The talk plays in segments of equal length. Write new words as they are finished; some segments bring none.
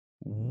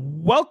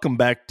Welcome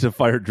back to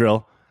Fire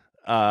Drill,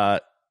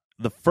 the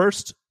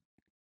first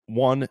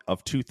one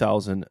of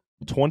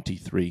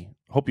 2023.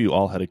 Hope you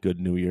all had a good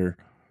new year.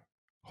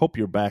 Hope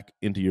you're back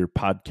into your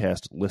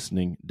podcast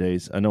listening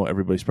days. I know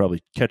everybody's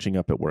probably catching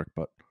up at work,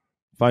 but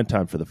find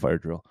time for the Fire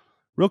Drill.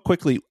 Real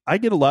quickly, I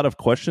get a lot of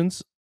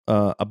questions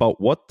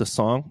about what the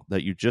song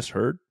that you just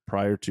heard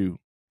prior to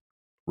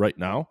right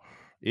now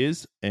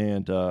is,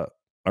 and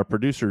our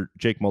producer,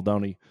 Jake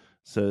Muldowney,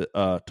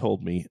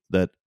 told me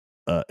that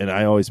and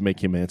I always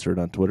make him answer it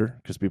on Twitter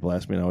because people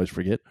ask me and I always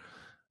forget.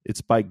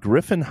 It's by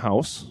Griffin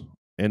House,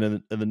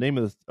 and the name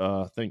of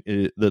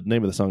the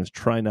name of the song is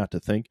 "Try Not to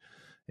Think."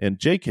 And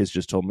Jake has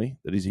just told me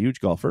that he's a huge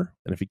golfer,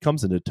 and if he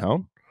comes into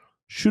town,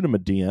 shoot him a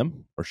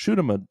DM or shoot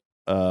him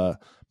a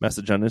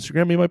message on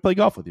Instagram. He might play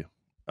golf with you.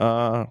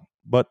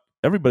 But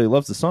everybody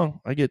loves the song.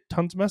 I get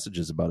tons of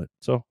messages about it.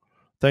 So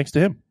thanks to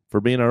him for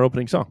being our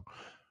opening song.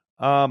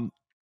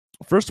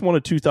 First one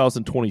of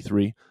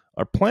 2023.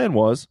 Our plan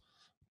was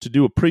to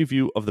do a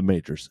preview of the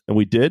majors, and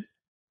we did,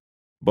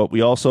 but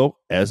we also,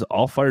 as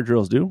all Fire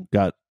Drills do,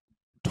 got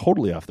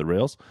totally off the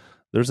rails.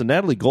 There's a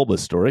Natalie Gulbis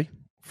story.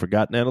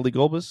 Forgot Natalie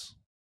Gulbis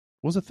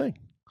was a thing.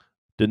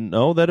 Didn't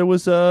know that it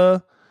was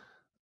that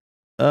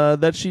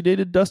she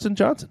dated Dustin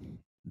Johnson.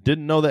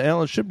 Didn't know that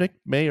Alan Shipnuck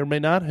may or may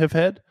not have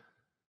had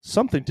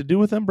something to do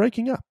with them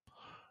breaking up.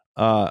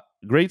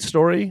 Great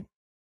story.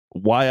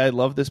 Why I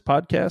love this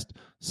podcast.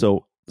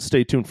 So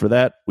stay tuned for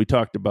that. We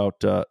talked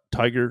about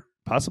Tiger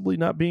possibly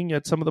not being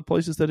at some of the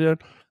places that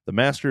it, the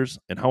Masters,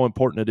 and how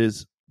important it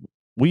is,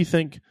 we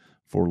think,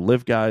 for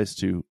live guys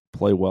to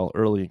play well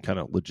early and kind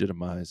of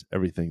legitimize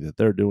everything that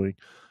they're doing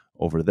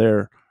over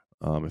there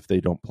if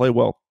they don't play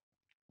well.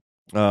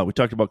 We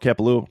talked about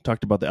Kapalua,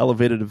 talked about the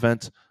elevated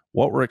events,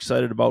 what we're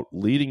excited about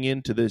leading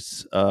into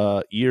this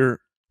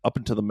year up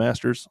into the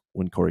Masters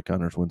when Corey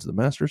Connors wins the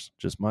Masters.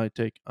 Just my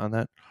take on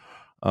that.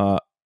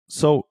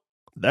 So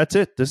that's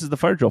it. This is the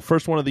Fire Drill.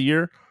 First one of the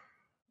year.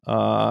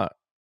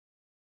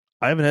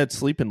 I haven't had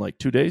sleep in like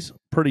 2 days.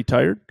 Pretty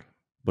tired,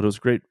 but it was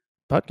a great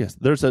podcast.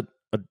 There's a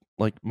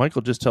like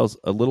Michael just tells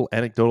a little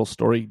anecdotal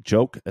story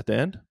joke at the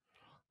end.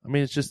 I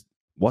mean, it's just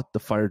what the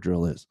Fire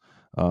Drill is.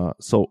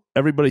 So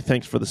everybody,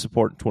 thanks for the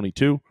support in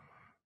 22.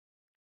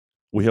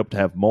 We hope to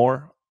have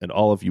more and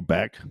all of you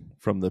back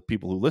from the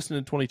people who listened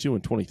in 22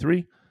 and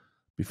 23.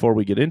 Before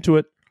we get into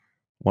it,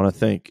 I want to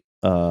thank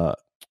our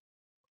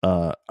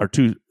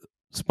two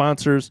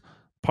sponsors,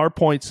 Par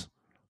Points.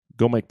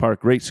 Go Make Par,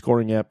 great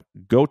scoring app.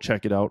 Go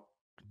check it out.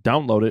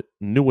 Download it.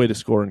 New way to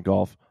score in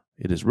golf.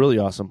 It is really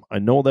awesome. I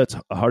know that's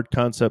a hard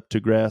concept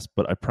to grasp,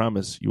 but I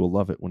promise you will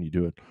love it when you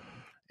do it.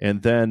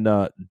 And then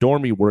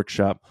Dormy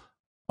Workshop,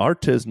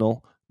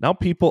 artisanal. Now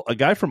a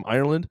guy from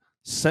Ireland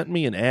sent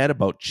me an ad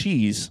about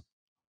cheese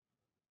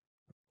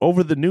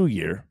over the new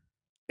year,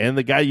 and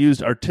the guy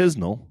used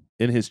artisanal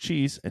in his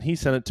cheese, and he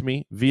sent it to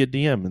me via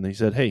DM, and they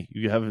said, hey,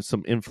 you have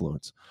some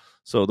influence.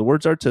 So the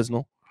word's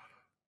artisanal.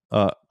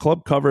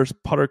 Club covers,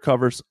 putter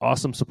covers,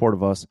 awesome support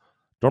of us.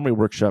 Dormy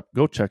Workshop,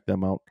 go check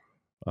them out.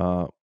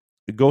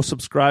 Go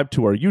subscribe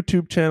to our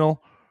YouTube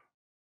channel.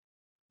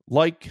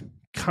 Like,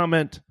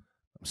 comment.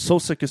 I'm so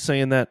sick of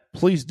saying that.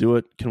 Please do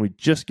it. Can we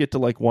just get to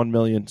like 1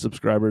 million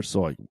subscribers?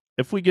 So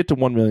if we get to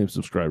 1 million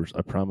subscribers,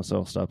 I promise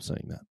I'll stop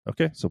saying that.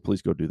 Okay? So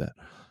please go do that.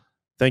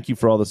 Thank you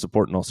for all the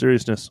support in all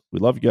seriousness. We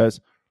love you guys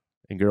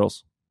and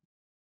girls.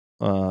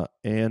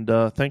 And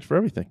thanks for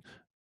everything.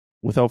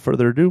 Without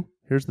further ado,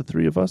 here's the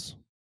three of us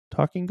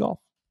talking golf.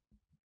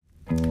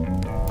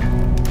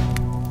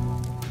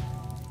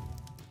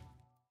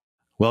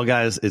 Well,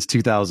 guys, it's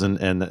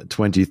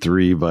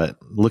 2023, but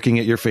looking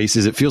at your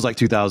faces, it feels like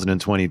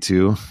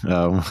 2022.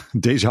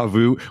 Deja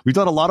vu. We've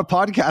done a lot of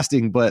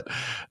podcasting, but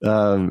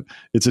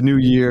it's a new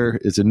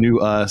year. It's a new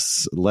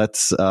us.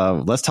 Let's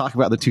talk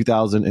about the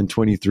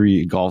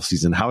 2023 golf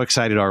season. How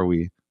excited are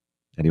we?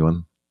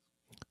 Anyone?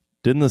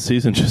 Didn't the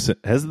season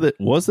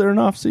was there an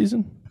off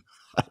season?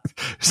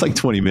 It's like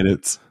 20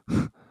 minutes.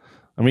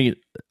 I mean,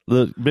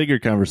 the bigger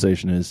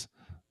conversation is,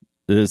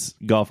 does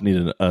golf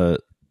need a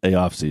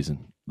off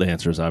season? The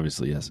answer is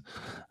obviously yes.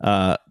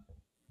 But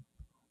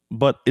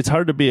it's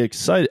hard to be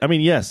excited. I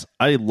mean, yes,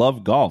 I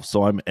love golf,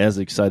 so I'm as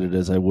excited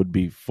as I would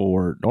be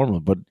for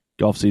normal, but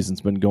golf season's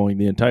been going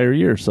the entire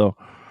year. So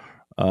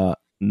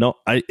no,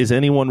 is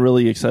anyone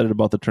really excited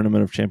about the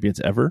Tournament of Champions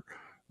ever?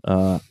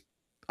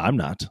 I'm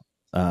not.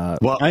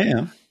 Well, I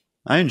am.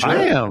 I enjoy it.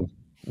 I am.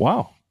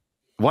 Wow.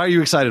 Why are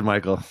you excited,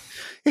 Michael?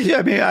 Yeah,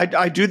 I mean,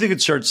 I do think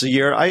it starts the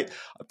year.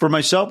 For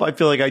myself, I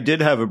feel like I did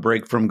have a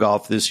break from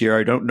golf this year.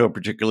 I don't know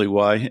particularly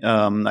why.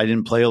 I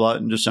didn't play a lot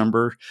in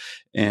December,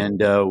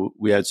 and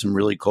we had some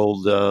really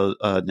cold,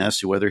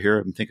 nasty weather here.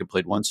 I think I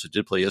played once. I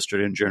did play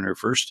yesterday on January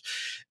 1st.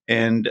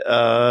 And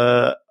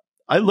I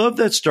love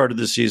that start of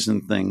the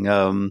season thing.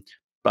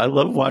 I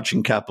love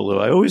watching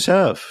Kapalua. I always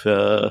have.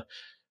 I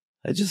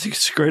just think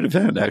it's a great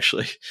event,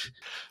 actually.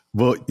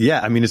 Well,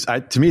 yeah, I mean,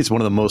 to me, it's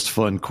one of the most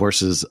fun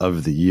courses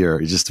of the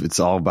year. It's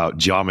all about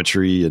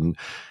geometry and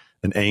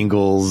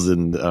angles,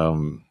 and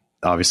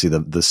obviously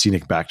the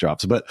scenic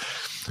backdrops. But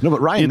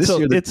Ryan,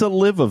 it's a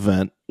live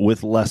event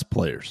with less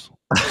players.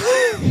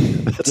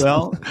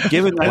 Well,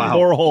 given that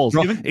more holes,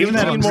 given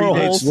that more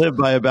holes live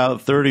by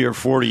about 30 or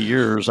 40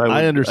 years,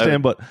 I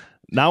understand. But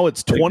now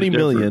it's 20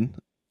 million.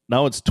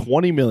 Now it's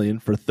 20 million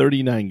for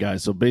 39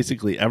 guys. So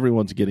basically,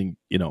 everyone's getting.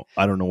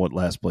 I don't know what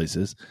last place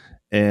is,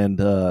 and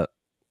no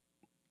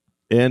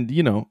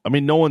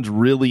one's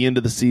really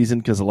into the season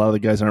because a lot of the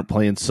guys aren't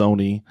playing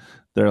Sony.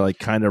 They're like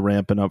kind of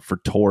ramping up for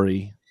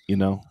Tory.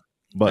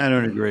 But I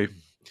don't agree.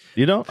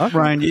 Okay.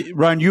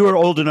 Ryan, you are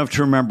old enough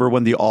to remember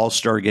when the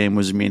All-Star game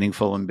was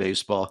meaningful in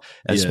baseball,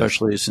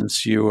 especially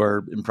since you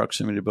are in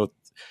proximity to both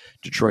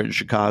Detroit and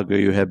Chicago.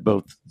 You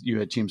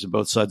had teams on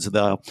both sides of the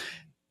aisle.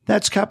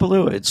 That's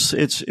Kapalua.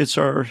 It's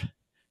our,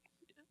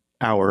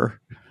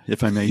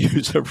 if I may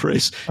use that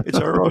phrase,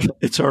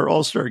 it's our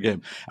All-Star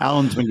game.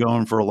 Alan's been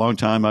going for a long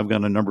time. I've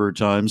gone a number of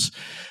times.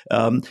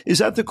 Is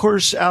that the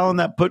course, Alan,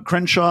 that put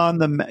Crenshaw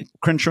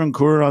and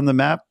Coeur on the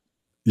map?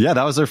 Yeah,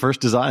 that was their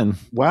first design.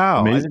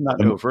 Wow. Amazing. I did not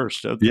know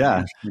first. Okay.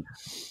 Yeah.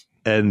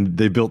 And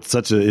they built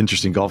such an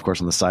interesting golf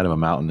course on the side of a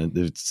mountain.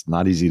 It's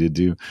not easy to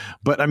do.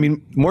 But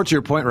more to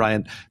your point,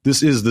 Ryan,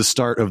 this is the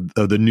start of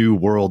the new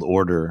world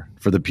order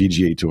for the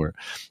PGA Tour.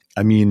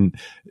 In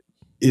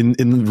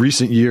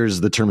recent years,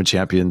 the Tournament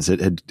Champions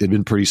had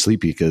been pretty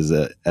sleepy because,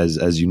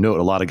 as you note,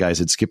 a lot of guys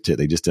had skipped it.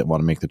 They just didn't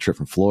want to make the trip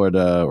from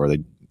Florida, or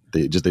they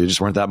just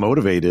weren't that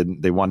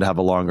motivated. They wanted to have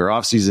a longer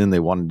off season.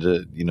 They wanted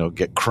to,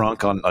 get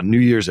crunk on New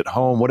Year's at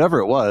home, whatever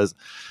it was.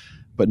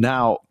 But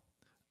now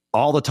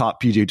all the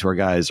top PGA Tour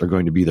guys are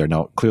going to be there.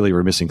 Now, clearly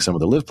we're missing some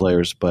of the live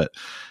players, but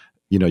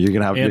you're going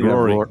to have,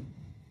 Rory.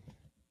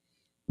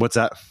 What's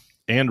that?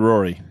 And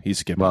Rory, he's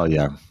skipping. Well,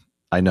 yeah,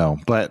 I know,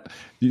 but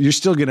you're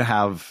still going to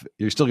have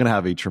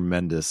a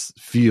tremendous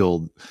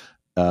field.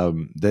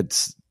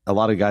 That's a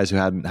lot of guys who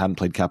hadn't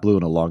played Kapalua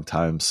in a long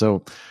time.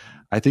 So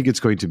I think it's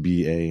going to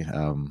be a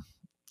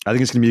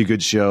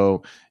good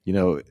show.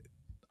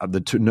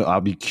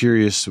 I'll be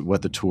curious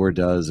what the tour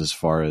does as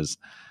far as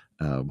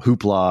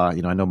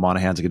hoopla. I know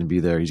Monahan's going to be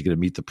there. He's going to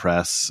meet the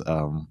press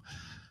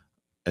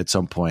at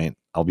some point.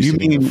 I'll be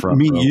sitting in the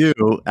front row.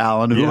 You,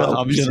 Alan. Who else?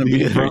 I'll be sitting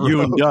in the front you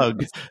row. and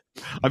Doug.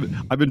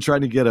 I've been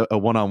trying to get a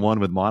one-on-one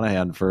with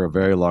Monahan for a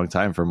very long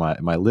time for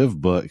my live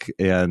book,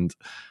 and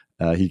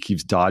he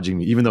keeps dodging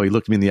me, even though he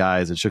looked me in the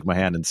eyes and shook my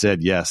hand and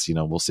said, yes,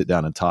 we'll sit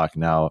down and talk.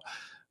 Now,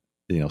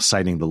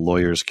 citing the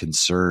lawyer's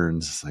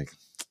concerns, it's like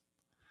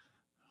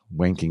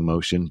wanking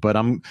motion. But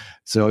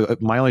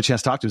my only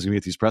chance to talk to him is going to be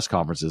at these press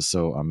conferences.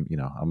 So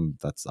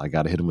I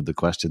got to hit him with the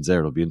questions there.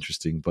 It'll be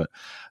interesting. But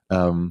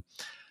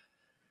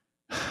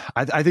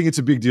I think it's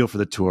a big deal for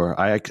the tour.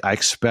 I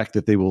expect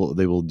that they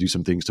will do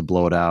some things to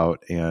blow it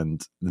out,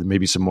 and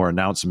maybe some more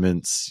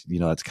announcements.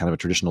 That's kind of a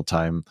traditional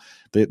time.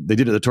 They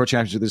did it at the Tour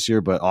Championship this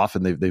year, but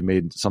often they've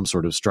made some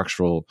sort of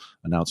structural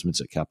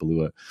announcements at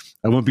Kapalua.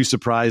 I wouldn't be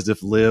surprised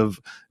if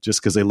Liv,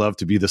 just because they love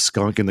to be the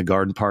skunk in the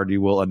garden party,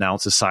 will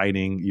announce a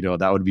signing.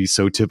 That would be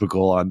so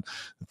typical on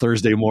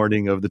Thursday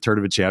morning of the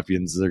Tournament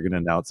Champions. They're going to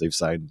announce they've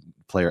signed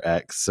player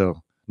X.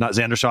 So not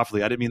Xander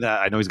Schauffele. I didn't mean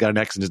that. I know he's got an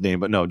X in his name,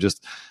 but no,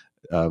 just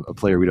a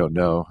player we don't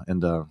know.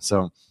 And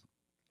so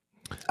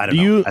I don't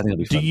know. I think it'll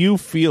be fun. Do you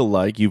feel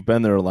like you've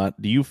been there a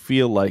lot? Do you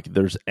feel like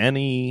there's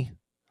any,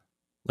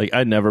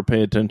 I never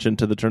pay attention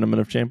to the Tournament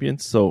of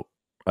Champions, so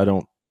I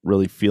don't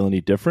really feel any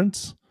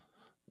difference.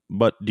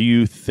 But do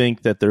you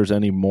think that there's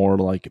any more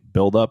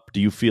build up?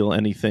 Do you feel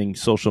anything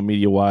social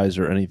media wise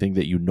or anything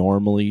that you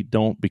normally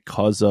don't,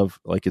 because of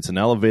it's an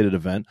elevated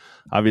event?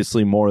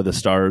 Obviously more of the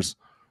stars,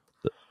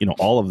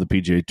 all of the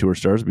PGA Tour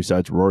stars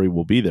besides Rory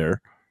will be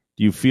there.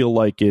 Do you feel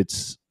like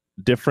it's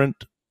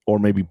different, or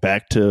maybe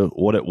back to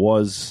what it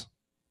was,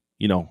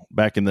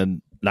 back in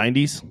the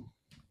 90s?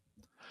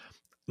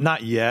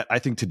 Not yet. I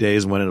think today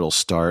is when it'll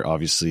start.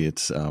 Obviously,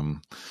 it's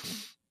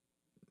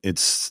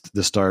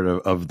the start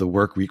of the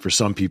work week for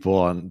some people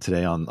on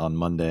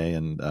Monday,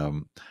 and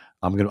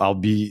I'm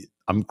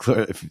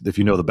clear, if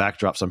you know the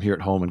backdrops. I'm here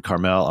at home in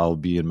Carmel. I'll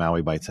be in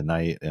Maui by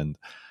tonight, and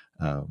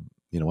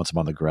once I'm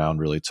on the ground,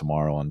 really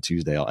tomorrow on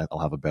Tuesday, I'll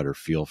have a better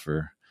feel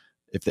for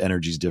if the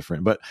energy is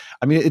different. But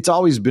it's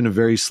always been a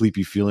very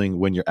sleepy feeling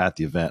when you're at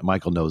the event.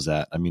 Michael knows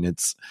that.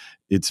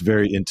 It's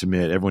very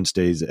intimate. Everyone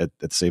stays at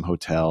the same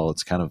hotel.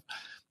 It's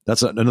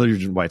that's another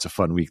reason why it's a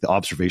fun week. The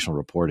observational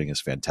reporting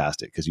is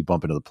fantastic because you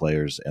bump into the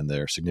players and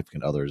their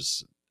significant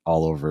others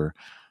all over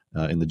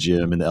in the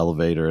gym, in the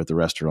elevator, at the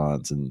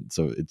restaurants. And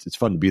so it's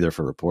fun to be there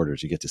for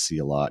reporters. You get to see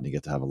a lot, and you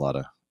get to have a lot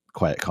of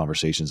quiet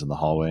conversations in the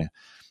hallway.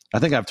 I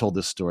think I've told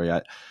this story.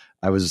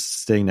 I was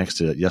staying next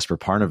to Jesper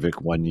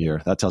Parnevik one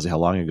year. That tells you how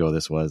long ago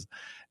this was.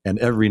 And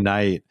every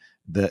night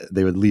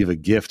they would leave a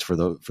gift for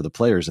the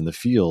players in the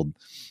field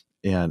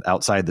and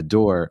outside the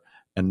door.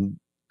 And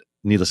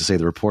needless to say,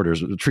 the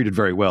reporters were treated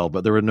very well,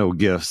 but there were no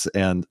gifts.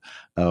 And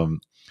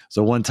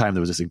so one time there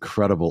was this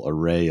incredible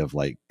array of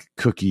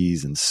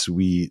cookies and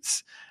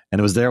sweets. And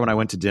it was there when I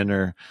went to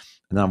dinner.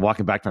 And then I'm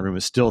walking back to my room.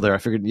 It's still there. I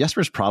figured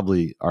Jesper's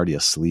probably already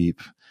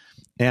asleep.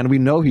 And we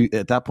know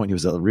at that point he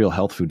was a real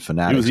health food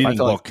fanatic. He was eating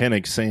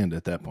volcanic sand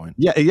at that point.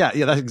 Yeah,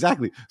 that's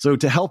exactly. So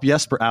to help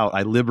Jesper out,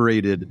 I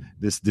liberated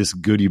this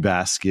goodie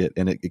basket,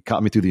 and it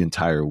got me through the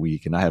entire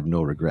week, and I have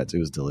no regrets. It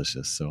was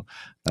delicious. So,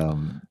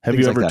 have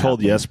you ever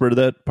told Jesper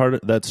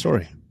that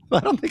story?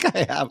 I don't think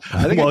I have.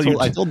 I think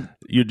I told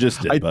you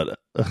just did, but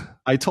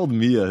I told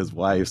Mia, his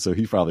wife, so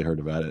he probably heard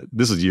about it.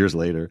 This was years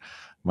later.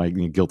 My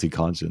guilty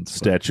conscience.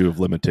 Statute of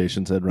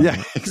limitations had run.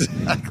 Yeah,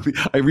 exactly.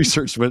 I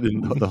researched what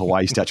the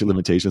Hawaii statute of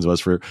limitations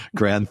was for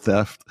grand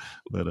theft.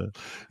 But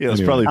it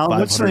was probably $500.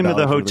 What's the name of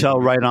the hotel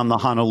right on the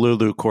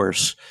Honolulu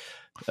course?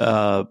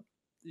 The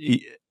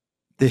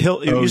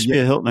Hilton. It used to be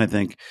a Hilton, I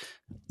think.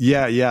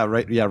 Yeah,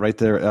 right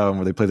there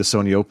where they play the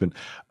Sony Open.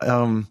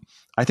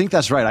 I think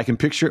that's right. I can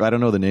picture. I don't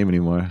know the name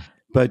anymore.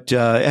 But it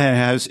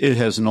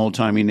has an old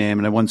timey name.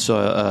 And I once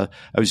saw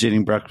I was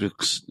eating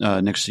breakfast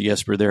next to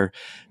Jesper there.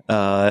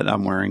 And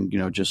I'm wearing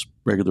just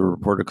regular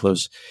reporter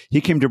clothes.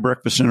 He came to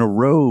breakfast in a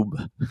robe.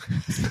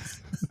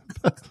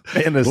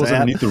 And his hat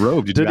underneath the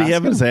robe. Did he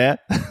have his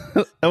hat?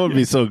 That would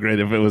be so great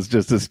if it was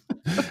just his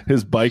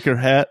biker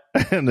hat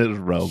and his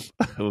robe.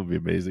 That would be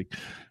amazing.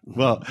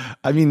 Well,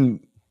 I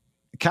mean,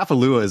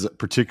 Kapalua is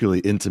particularly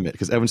intimate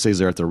because everyone stays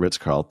there at the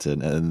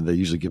Ritz-Carlton, and they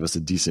usually give us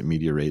a decent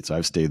media rate. So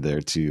I've stayed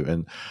there too.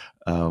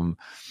 And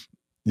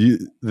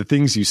the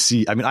things you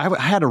see, I mean, I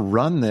had a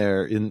run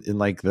there in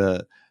like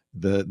the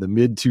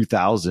mid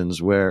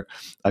 2000s where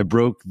I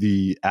broke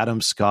the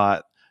Adam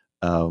Scott,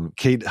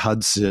 Kate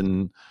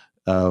Hudson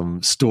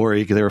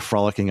story because they were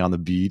frolicking on the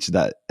beach.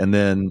 And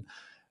then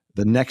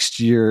the next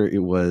year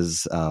it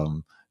was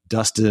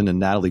Dustin and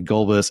Natalie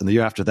Gulbis, and the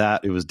year after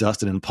that it was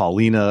Dustin and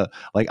Paulina.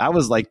 Like I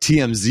was like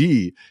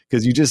TMZ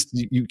because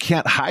you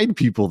can't hide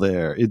people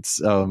there.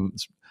 It's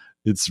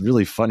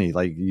really funny.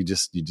 Like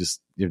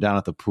you're down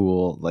at the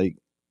pool. Like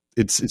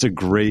it's a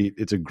great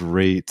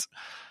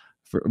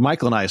for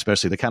Michael and I,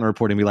 especially the kind of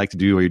reporting we like to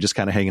do where you're just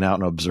kind of hanging out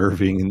and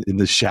observing in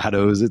the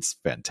shadows. It's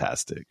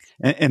fantastic.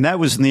 And that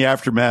was in the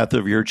aftermath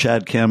of your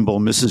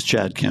Mrs.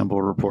 Chad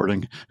Campbell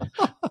reporting.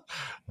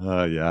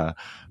 Yeah,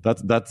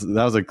 that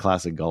was a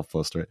classic golf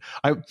post story.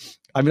 I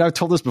mean, I've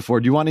told this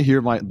before. Do you want to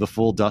hear the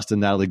full Dustin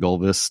Natalie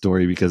Gulbis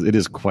story? Because it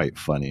is quite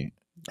funny.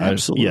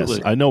 Absolutely. Yes,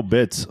 I know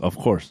bits, of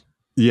course.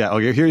 Yeah.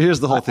 Okay. Here's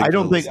the whole thing.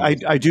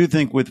 I do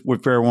think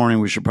with fair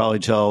warning, we should probably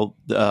tell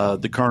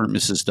the current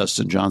Mrs.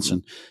 Dustin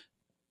Johnson.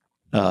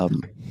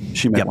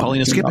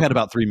 Paulina Skip had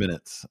about 3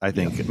 minutes, I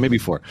think, maybe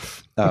 4.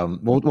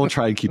 We'll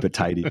try and keep it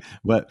tidy.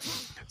 But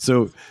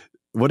so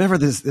whatever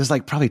this is,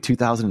 like probably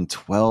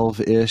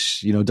 2012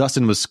 ish.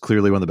 Dustin was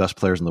clearly one of the best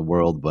players in the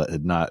world, but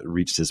had not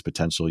reached his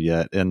potential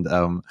yet. And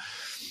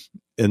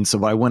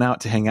so I went out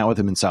to hang out with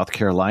him in South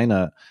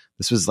Carolina.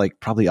 This was like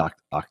probably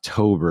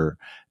October,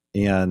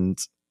 and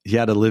he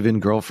had a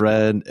live-in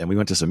girlfriend, and we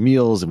went to some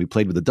meals and we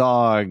played with the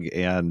dog,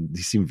 and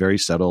he seemed very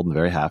settled and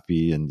very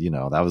happy. And,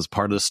 that was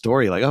part of the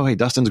story. Like, oh, hey,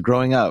 Dustin's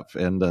growing up,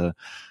 and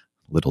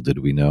little did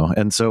we know.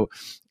 And so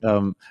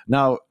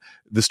now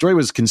the story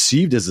was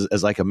conceived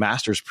as like a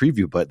Masters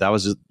preview, but that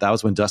was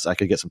when I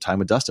could get some time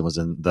with Dustin, was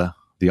in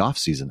the off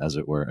season, as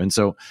it were. And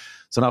so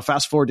now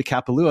fast forward to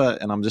Kapalua,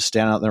 and I'm just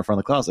standing out there in front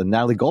of the clouds, and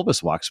Natalie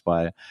Gulbis walks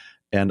by,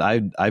 and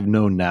I've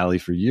known Natalie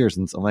for years.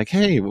 And so I'm like,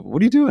 hey,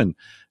 what are you doing?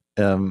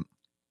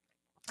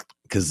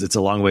 Because it's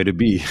a long way to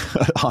be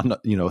on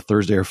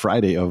Thursday or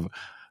Friday of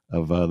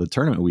the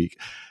tournament week.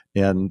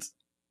 And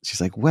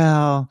she's like,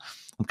 well,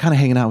 I'm kind of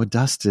hanging out with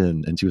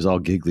Dustin. And she was all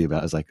giggly about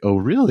it. I was like, oh,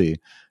 really?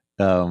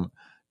 And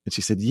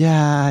she said,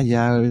 yeah,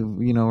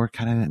 we're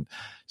kind of,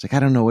 she's like, I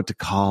don't know what to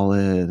call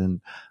it. And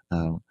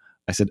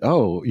I said,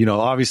 oh,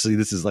 obviously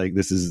this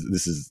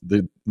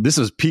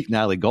was peak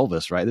Natalie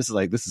Gulbis, right? This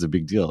is a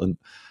big deal. And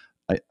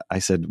I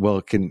said,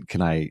 well,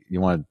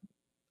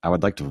 I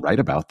would like to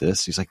write about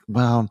this. She's like,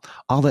 well,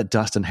 I'll let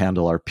Dustin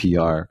handle our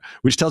PR,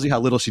 which tells you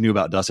how little she knew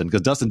about Dustin,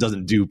 because Dustin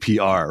doesn't do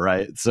PR,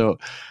 right? So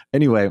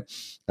anyway,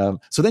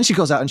 so then she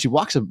goes out and she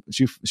walks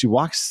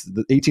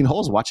the 18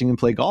 holes watching him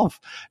play golf,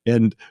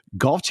 and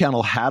Golf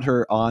Channel had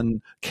her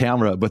on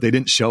camera, but they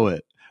didn't show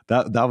it.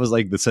 That was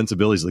like the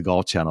sensibilities of the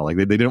Golf Channel. Like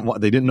they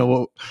didn't know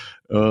what,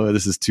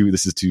 this is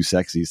too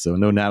sexy. So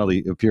no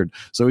Natalie appeared.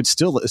 So it's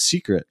still a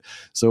secret.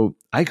 So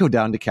I go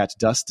down to catch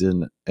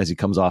Dustin as he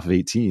comes off of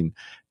 18,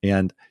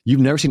 and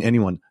you've never seen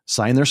anyone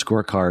sign their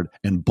scorecard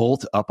and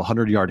bolt up a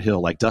 100-yard hill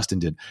like Dustin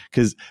did,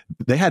 because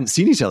they hadn't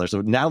seen each other.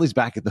 So Natalie's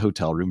back at the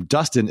hotel room.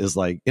 Dustin is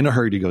like in a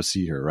hurry to go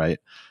see her. Right.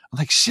 I'm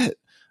like, shit.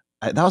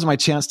 That was my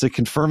chance to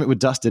confirm it with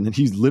Dustin. And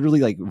he literally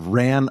like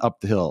ran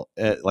up the hill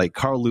at like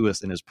Carl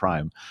Lewis in his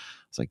prime.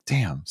 It's like,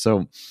 damn.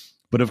 So,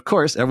 but of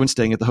course, everyone's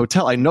staying at the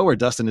hotel. I know where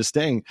Dustin is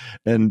staying,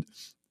 and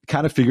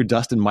kind of figured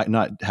Dustin might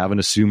not have an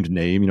assumed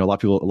name. A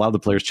lot of the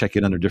players check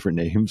in under different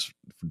names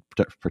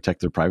to protect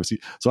their privacy.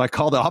 So I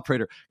called the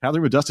operator, can I have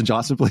there with Dustin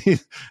Johnson,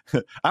 please?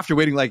 After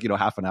waiting like,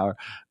 half an hour.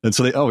 And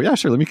so oh yeah,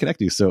 sure. Let me connect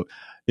you. So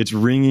it's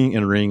ringing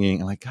and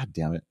ringing. I'm like, God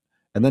damn it.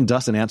 And then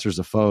Dustin answers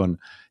the phone.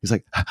 He's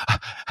like,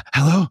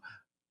 hello.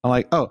 I'm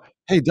like, oh,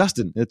 hey,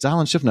 Dustin, it's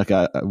Alan Shipnuck.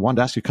 I wanted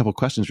to ask you a couple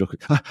questions real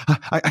quick.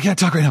 I can't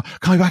talk right now.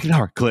 Call me back in an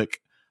hour.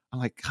 Click. I'm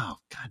like, oh,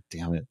 God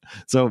damn it.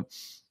 So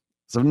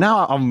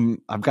now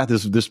I've got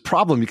this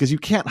problem because you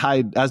can't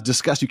hide, as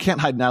discussed, you can't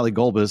hide Natalie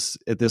Gulbis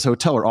at this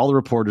hotel where all the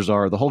reporters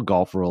are, the whole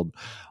golf world.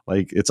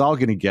 Like, it's all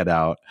going to get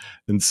out.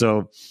 And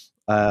so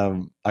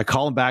I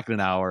call him back in an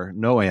hour,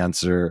 no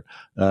answer.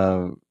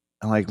 I'm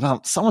like,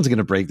 well, someone's going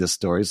to break this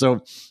story.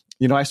 So,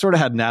 I sort of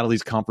had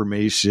Natalie's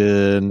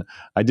confirmation.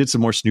 I did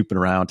some more snooping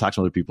around, talked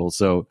to other people.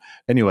 So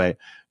anyway,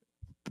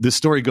 this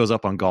story goes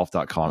up on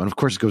golf.com, and of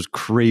course it goes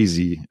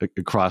crazy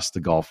across the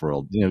golf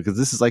world, because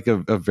this is like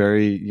a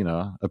very,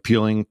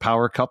 appealing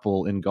power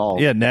couple in golf.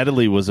 Yeah.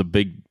 Natalie was a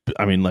big,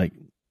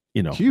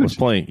 huge. Was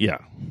playing. Yeah.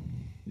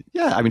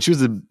 Yeah. I mean, she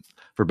was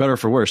for better or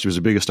for worse, she was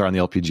the biggest star in the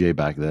LPGA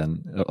back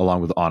then,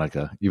 along with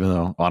Annika, even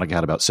though Annika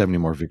had about 70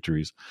 more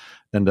victories.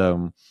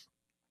 And,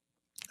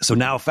 so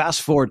now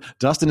fast forward,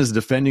 Dustin is a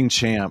defending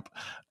champ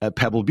at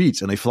Pebble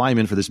Beach, and they fly him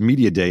in for this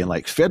media day in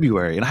like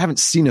February. And I haven't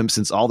seen him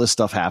since all this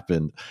stuff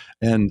happened.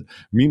 And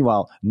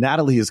meanwhile,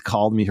 Natalie has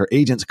called me, her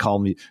agents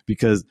called me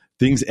because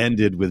things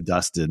ended with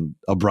Dustin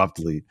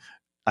abruptly.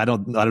 I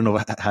don't know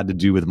what had to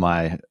do with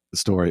my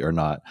story or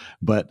not,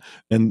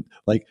 and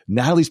like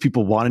Natalie's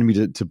people wanted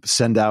me to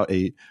send out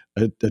a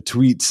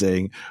tweet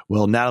saying,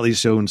 well, Natalie's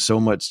shown so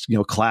much,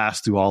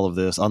 class through all of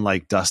this,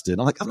 unlike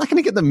Dustin. I'm like, I'm not going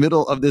to get in the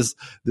middle of this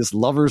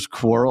lovers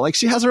quarrel. Like,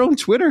 she has her own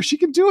Twitter. She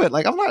can do it.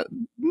 Like, I'm not,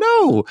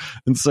 no.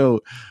 And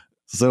so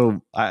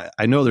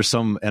I know there's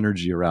some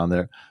energy around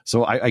there.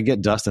 So I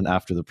get Dustin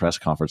after the press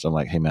conference. I'm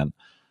like, hey man,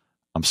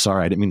 I'm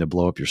sorry, I didn't mean to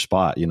blow up your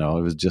spot. It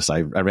was just,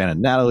 I ran at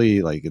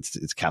Natalie, like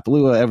it's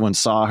Kapalua. Everyone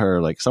saw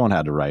her, like someone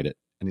had to write it.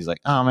 And he's like,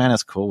 oh man,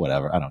 that's cool.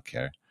 Whatever. I don't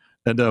care.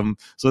 And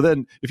so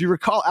then if you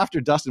recall, after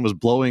Dustin was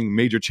blowing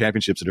major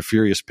championships at a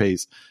furious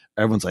pace,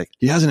 everyone's like,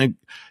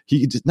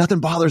 nothing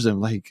bothers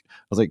him. Like,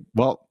 I was like,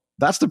 well,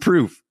 that's the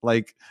proof.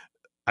 Like,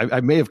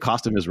 I may have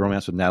cost him his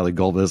romance with Natalie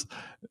Gulbis,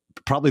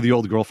 probably the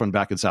old girlfriend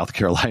back in South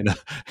Carolina.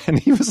 And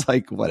he was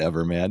like,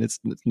 whatever, man, it's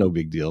no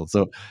big deal.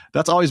 So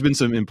that's always been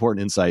some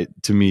important insight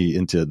to me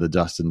into the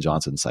Dustin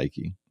Johnson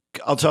psyche.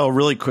 I'll tell a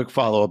really quick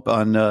follow-up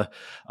on the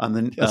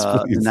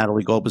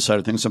Natalie Gulbis side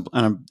of things.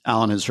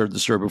 Alan has heard the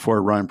story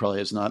before. Ryan probably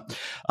has not.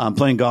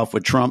 Playing golf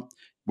with Trump.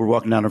 We're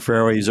walking down the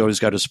fairway. He's always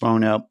got his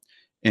phone out.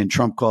 And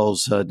Trump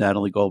calls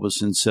Natalie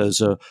Gulbis and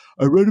says,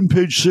 I read on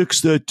page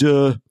 6 that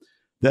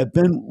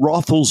Ben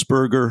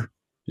Roethlisberger,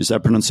 is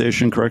that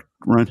pronunciation correct,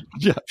 Ryan?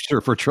 Yeah,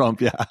 sure, for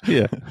Trump, yeah.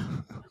 Yeah.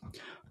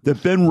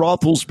 That Ben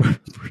Roethlisberger,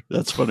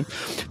 that's funny,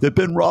 that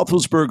Ben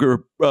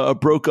Roethlisberger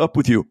broke up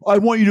with you. I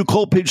want you to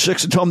call page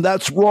 6 and tell him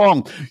that's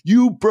wrong.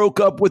 You broke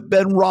up with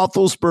Ben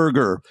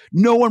Roethlisberger.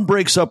 No one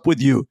breaks up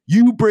with you.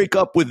 You break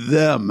up with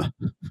them.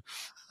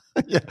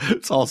 Yeah,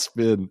 it's all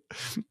spin.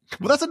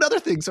 Well, that's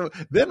another thing. So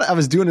then I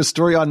was doing a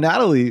story on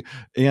Natalie,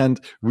 and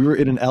we were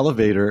in an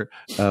elevator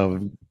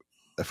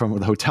from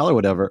the hotel or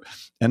whatever,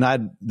 and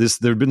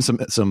there'd been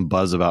some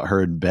buzz about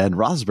her and Ben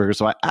Roethlisberger.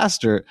 So I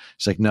asked her.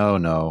 She's like,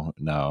 no,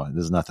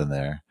 there's nothing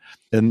there.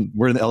 And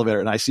we're in the elevator,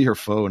 and I see her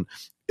phone.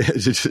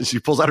 She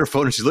pulls out her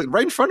phone, and she's like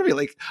right in front of me.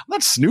 Like, I'm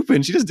not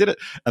snooping. She just did it.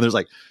 And there's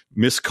like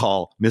missed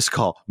call,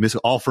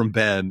 all from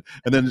Ben.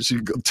 And then there's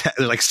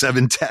like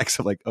 7 texts.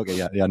 I'm like, okay,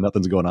 yeah,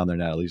 nothing's going on there,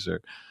 Natalie.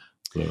 Sure.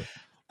 So.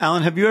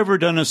 Alan, have you ever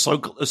done a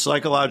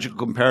psychological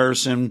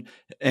comparison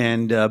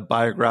and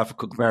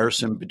biographical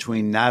comparison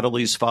between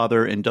Natalie's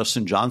father and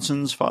Dustin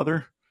Johnson's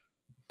father?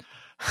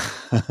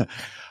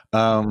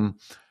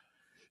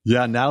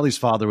 Yeah, Natalie's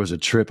father was a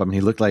trip. I mean, he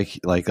looked like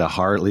a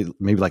Harley,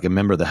 maybe like a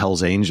member of the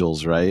Hells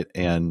Angels, right?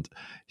 And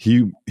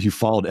he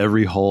followed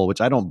every hole, which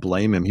I don't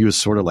blame him. He was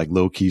sort of like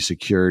low-key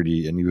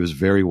security, and he was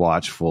very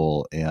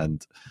watchful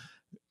and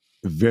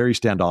very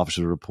standoffish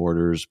with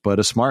reporters, but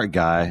a smart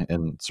guy,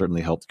 and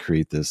certainly helped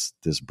create this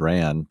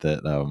brand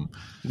that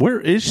Where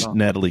is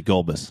Natalie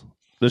Gulbis?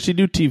 Does she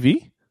do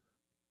TV?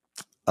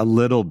 A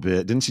little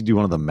bit. Didn't she do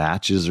one of the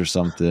matches or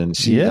something?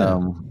 She had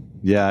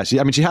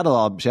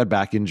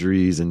back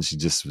injuries, and she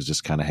just was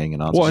just kind of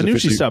hanging on. Well, I knew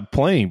she stopped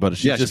playing, but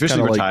she just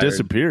kind of like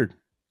disappeared.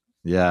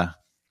 Yeah.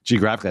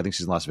 Geographically, I think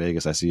she's in Las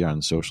Vegas. I see her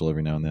on social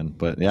every now and then.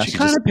 But yeah, she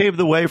kind of paved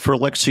the way for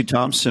Lexi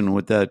Thompson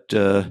with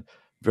that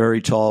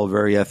very tall,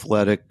 very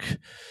athletic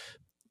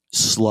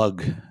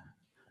slug.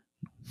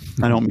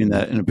 I don't mean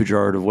that in a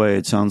pejorative way.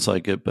 It sounds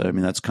like it, but I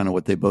mean, that's kind of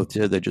what they both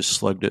did. They just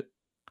slugged it.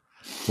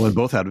 Well, and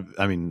both had,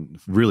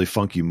 really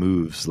funky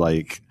moves,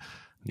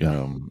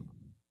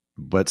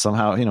 but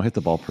somehow, hit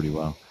the ball pretty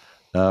well.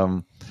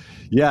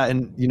 Yeah.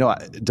 And,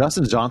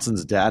 Dustin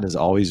Johnson's dad has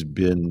always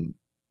been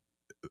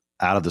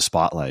out of the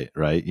spotlight,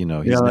 right?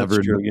 He's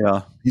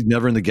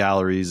never in the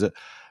galleries.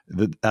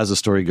 As the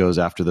story goes,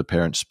 after the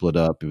parents split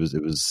up, it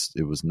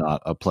was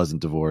not a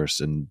pleasant divorce,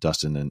 and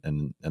Dustin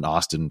and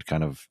Austin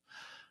kind of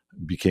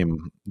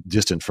became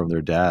distant from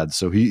their dad.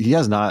 So he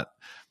has not.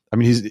 I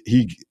mean,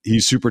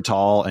 he's super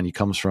tall, and he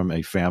comes from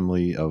a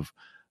family of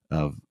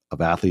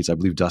athletes. I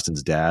believe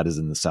Dustin's dad is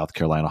in the South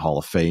Carolina Hall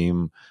of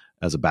Fame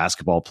as a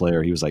basketball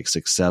player. He was like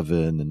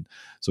 6'7", and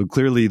so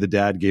clearly the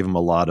dad gave him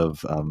a lot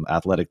of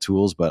athletic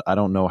tools. But I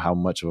don't know how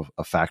much of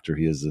a factor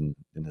he is in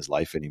his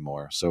life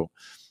anymore. So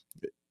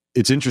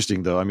it's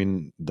interesting, though. I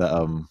mean,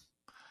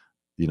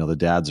 the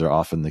dads are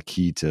often the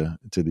key to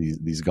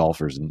these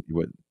golfers, and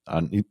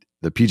on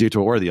the PGA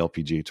Tour or the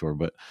LPGA Tour.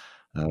 But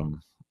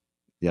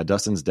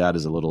Dustin's dad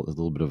is a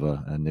little bit of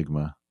an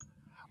enigma.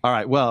 All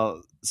right,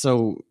 well,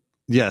 so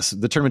yes,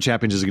 the Tournament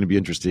Champions is going to be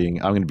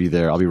interesting. I'm going to be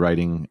there. I'll be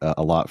writing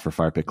a lot for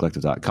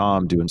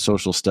firepitcollective.com, doing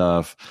social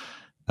stuff,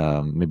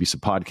 maybe some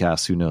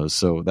podcasts. Who knows?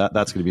 So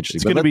that's going to be interesting.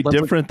 It's going to be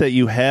different that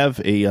you have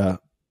a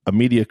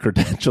media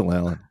credential,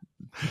 Alan.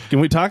 Can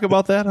we talk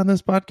about that on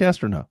this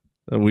podcast or no?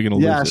 Are we going to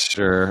lose it? Yeah,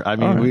 sure. I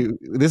mean,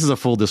 this is a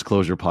full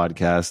disclosure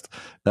podcast.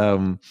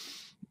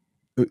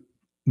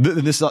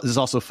 This is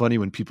also funny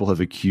when people have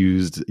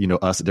accused,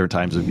 us at different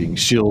times of being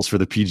shills for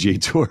the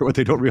PGA Tour. What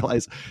they don't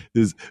realize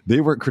is they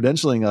weren't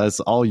credentialing us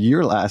all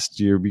year last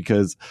year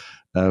because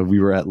we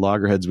were at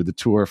loggerheads with the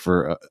tour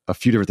for a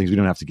few different things we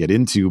don't have to get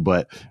into,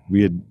 but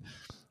we've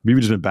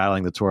just been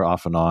battling the tour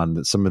off and on.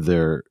 That some of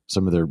their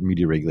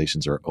media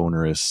regulations are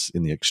onerous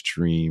in the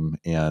extreme.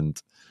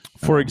 And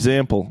for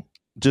example,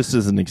 just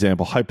as an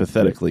example,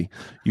 hypothetically,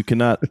 you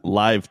cannot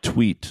live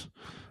tweet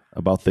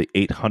about the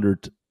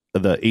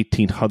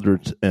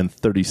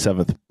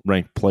 1837th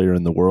ranked player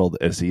in the world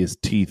as he is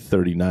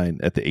T39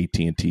 at the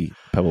AT&T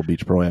Pebble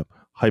Beach Pro-Am.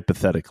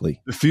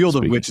 Hypothetically, the field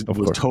of which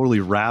was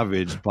totally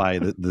ravaged by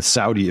the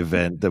Saudi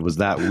event that was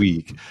that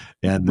week,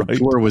 and the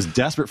tour was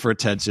desperate for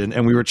attention,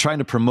 and we were trying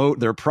to promote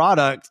their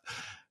product.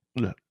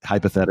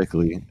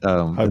 Hypothetically,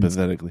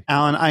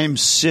 Alan, I am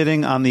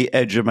sitting on the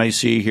edge of my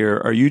seat here.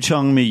 Are you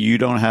telling me you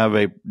don't have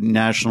a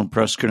national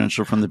press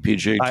credential from the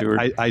PGA Tour?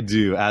 I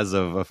do, as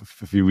of a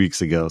few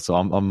weeks ago. So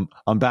I'm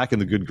back in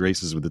the good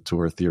graces with the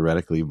tour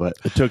theoretically, but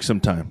it took some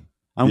time.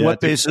 On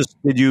what basis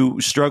did you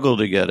struggle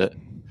to get it?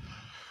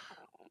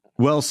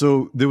 Well,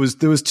 so there was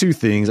two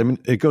things. I mean,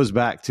 it goes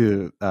back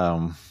to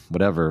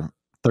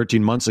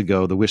 13 months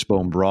ago, the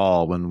Wishbone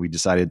Brawl, when we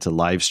decided to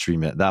live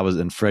stream it. That was,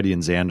 and Freddie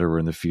and Xander were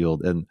in the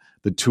field, and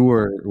the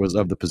tour was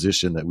of the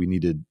position that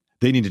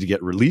they needed to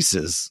get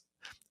releases.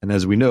 And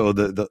as we know,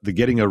 the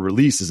getting a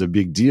release is a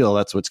big deal.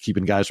 That's what's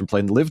keeping guys from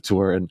playing the Live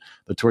Tour, and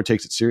the tour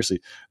takes it seriously.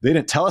 They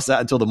didn't tell us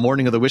that until the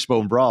morning of the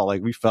Wishbone Brawl.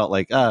 Like, we felt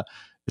like,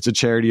 it's a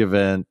charity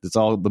event. It's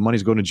all, the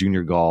money's going to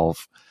junior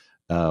golf.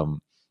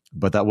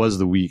 But that was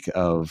the week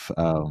of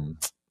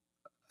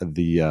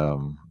the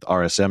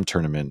RSM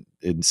tournament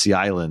in Sea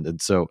Island.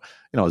 And so,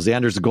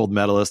 Xander's a gold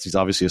medalist. He's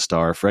obviously a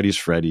star. Freddie's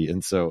Freddie.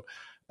 And so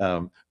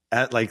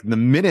at like the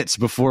minutes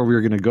before we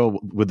were going to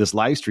go with this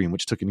live stream,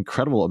 which took an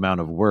incredible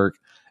amount of work,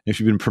 and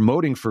she'd been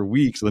promoting for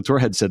weeks, and the tour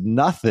had said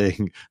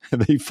nothing,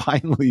 and they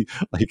finally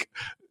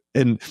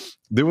and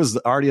there was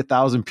already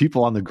 1,000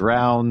 people on the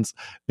grounds.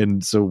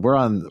 And so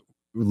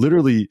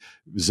literally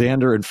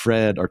Xander and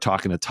Fred are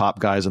talking to top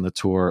guys on the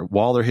tour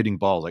while they're hitting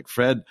balls. Like,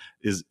 Fred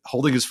is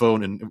holding his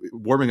phone and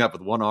warming up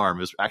with one arm.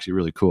 It was actually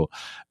really cool.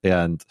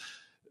 And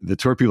the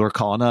tour people are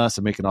calling us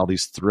and making all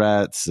these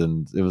threats.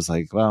 And it was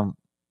like, well,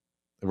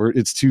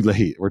 it's too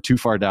late. We're too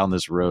far down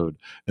this road.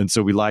 And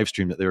so we live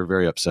streamed it. They were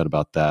very upset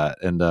about that.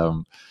 And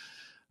then,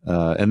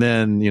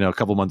 a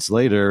couple months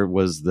later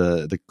was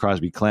the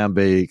Crosby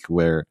Clambake,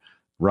 where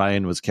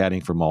Ryan was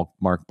caddying for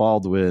Mark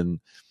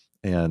Baldwin.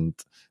 And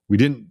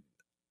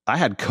I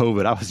had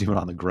COVID. I wasn't even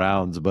on the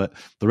grounds, but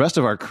the rest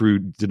of our crew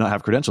did not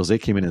have credentials. They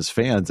came in as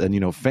fans,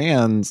 and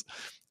fans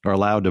are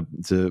allowed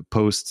to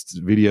post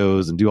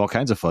videos and do all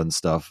kinds of fun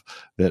stuff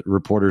that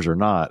reporters are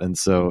not. And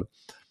so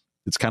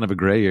it's kind of a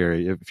gray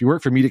area. If you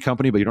work for a media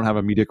company but you don't have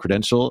a media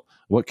credential,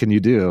 what can you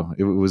do?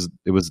 It was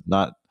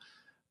not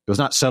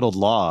settled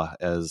law,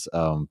 as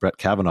Brett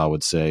Kavanaugh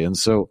would say. And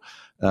so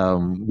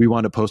we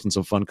wound up posting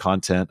some fun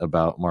content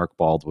about Mark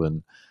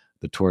Baldwin.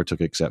 The tour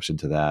took exception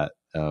to that.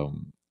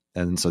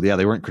 And so,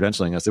 they weren't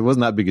credentialing us. It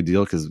wasn't that big a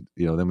deal because,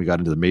 then we got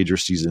into the major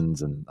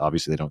seasons, and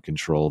obviously they don't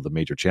control the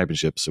major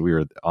championships. So we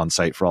were on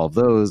site for all of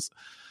those.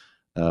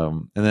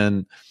 And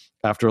then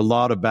after a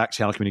lot of back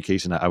channel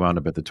communication, I wound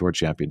up at the Tour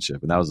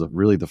Championship. And that was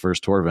really the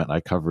first tour event I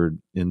covered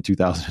in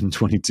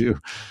 2022.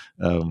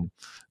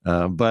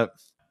 But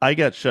I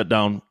got shut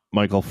down,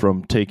 Michael,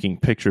 from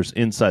taking pictures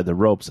inside the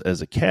ropes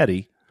as a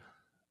caddy,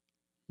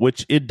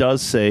 which it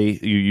does say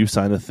you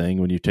sign a thing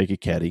when you take a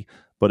caddy.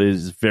 But it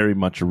is very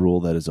much a rule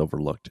that is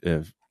overlooked.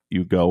 If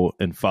you go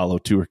and follow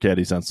tour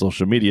caddies on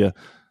social media,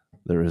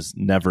 there is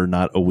never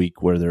not a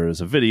week where there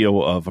is a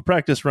video of a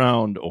practice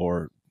round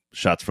or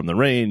shots from the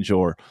range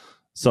or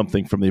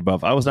something from the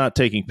above. I was not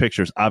taking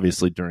pictures,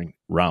 obviously, during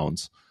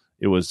rounds.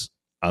 It was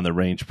on the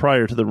range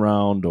prior to the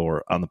round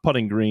or on the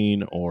putting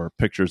green or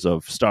pictures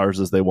of stars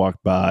as they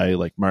walked by,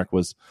 like Mark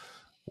was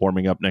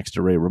warming up next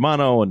to Ray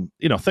Romano and,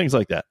 things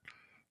like that.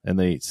 And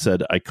they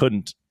said I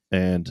couldn't,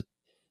 and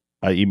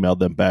I emailed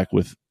them back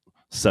with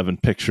 7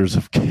 pictures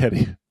of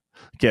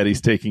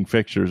caddies taking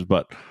pictures,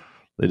 but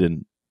they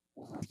didn't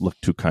look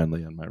too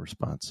kindly on my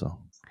response. So,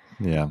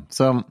 yeah.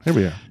 So here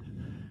we are.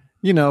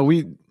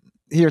 We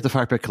here at the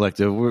Fire Pit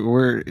Collective,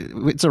 we're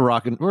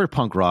a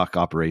punk rock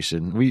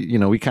operation.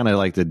 We kind of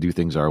like to do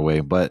things our way,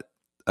 but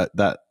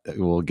that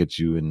will get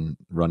you in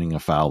running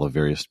afoul of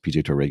various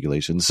PGA Tour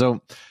regulations.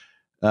 So,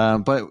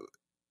 but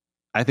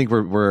I think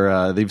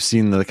we're they've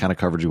seen the kind of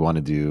coverage we want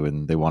to do,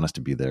 and they want us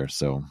to be there.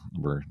 So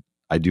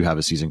I do have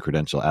a season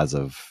credential as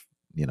of,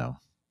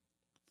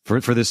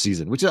 for this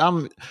season, which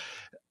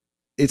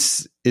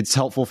it's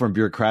helpful from a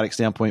bureaucratic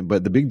standpoint.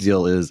 But the big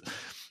deal is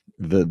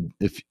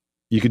if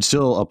you could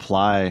still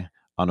apply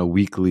on a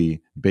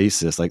weekly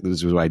basis, like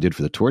this is what I did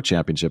for the Tour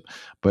Championship,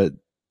 but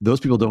those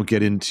people don't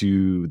get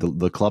into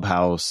the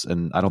clubhouse,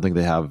 and I don't think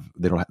they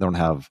don't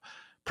have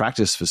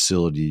practice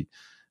facility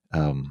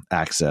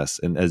access.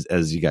 And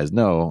as you guys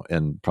know,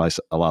 and probably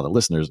a lot of the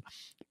listeners,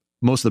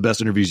 most of the best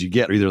interviews you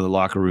get are either in the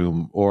locker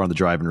room or on the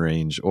driving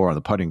range or on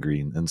the putting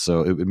green. And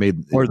so it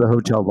made or the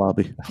hotel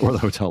lobby or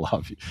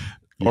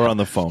on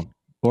the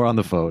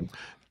phone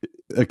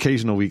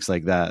occasional weeks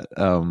like that.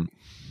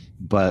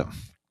 But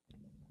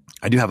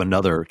I do have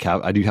another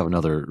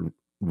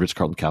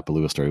Ritz-Carlton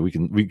Kapalua story. We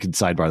can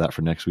sidebar that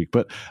for next week.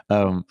 But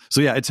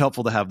so yeah, it's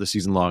helpful to have the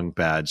season long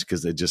badge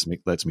because it just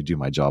lets me do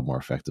my job more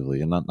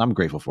effectively, and I'm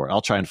grateful for it.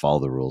 I'll try and follow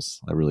the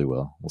rules. I really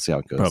will. We'll see how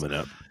it goes. Probably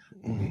not.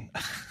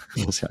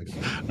 We'll see how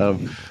it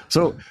goes.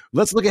 So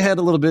let's look ahead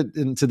a little bit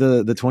into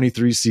the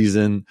 23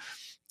 season.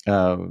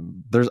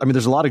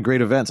 There's a lot of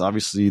great events.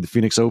 Obviously, the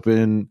Phoenix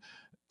Open,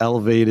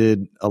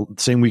 elevated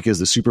same week as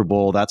the Super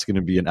Bowl. That's going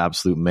to be an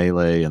absolute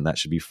melee, and that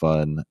should be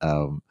fun.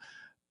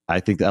 I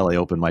think the LA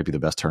Open might be the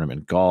best tournament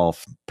in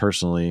golf,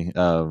 personally.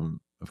 Of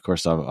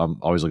course, I'm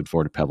always looking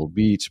forward to Pebble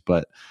Beach.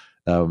 But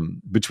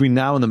between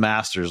now and the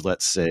Masters,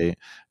 let's say,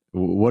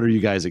 what are you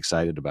guys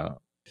excited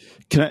about?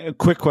 A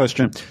quick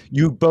question.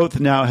 You both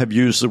now have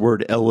used the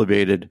word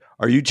elevated.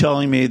 Are you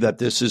telling me that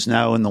this is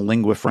now in the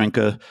lingua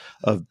franca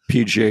of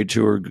PGA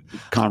Tour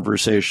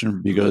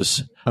conversation?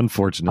 Because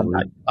unfortunately,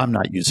 I'm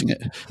not using it.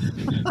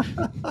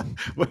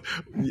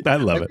 I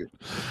love it.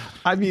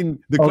 I mean,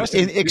 the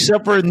question,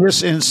 except for in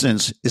this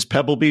instance, is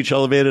Pebble Beach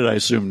elevated? I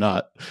assume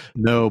not.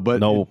 No, but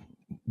no.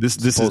 This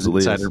is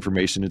insider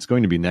information. It's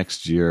going to be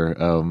next year.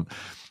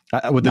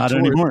 Not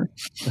anymore.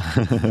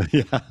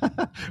 Yeah.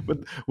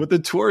 What the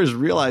tour has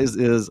realized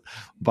is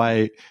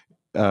by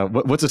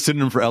what's a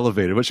synonym for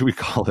elevated? What should we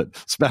call it?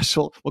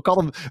 Special. We'll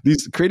call them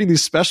creating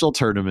these special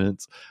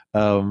tournaments.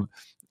 For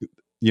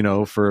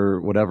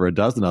whatever, a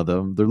dozen of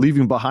them. They're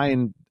leaving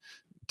behind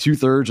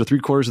 2/3 or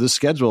 3/4 of the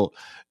schedule.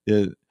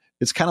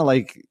 It's kind of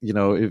like,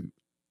 if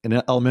in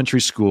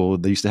elementary school,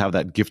 they used to have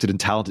that gifted and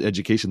talented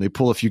education. They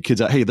pull a few kids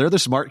out. Hey, they're the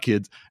smart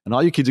kids, and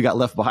all you kids who got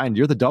left behind,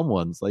 you're the dumb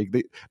ones. Like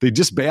they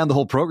just banned the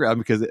whole program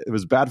because it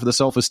was bad for the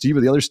self-esteem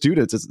of the other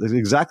students. It's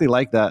exactly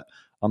like that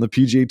on the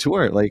PGA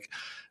Tour.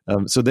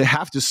 So they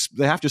have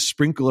to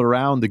sprinkle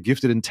around the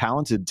gifted and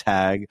talented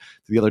tag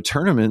to the other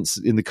tournaments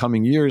in the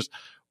coming years.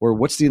 Or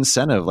what's the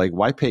incentive? Like,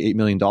 why pay $8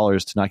 million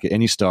to not get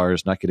any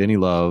stars, not get any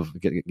love,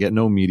 get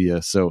no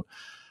media? So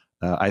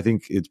I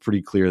think it's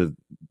pretty clear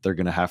they're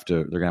going to have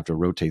to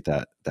rotate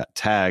that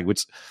tag.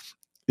 Which,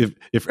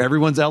 if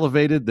everyone's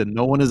elevated, then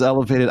no one is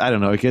elevated. I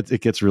don't know.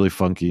 It gets really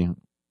funky.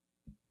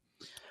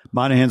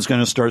 Monahan's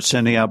going to start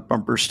sending out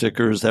bumper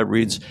stickers that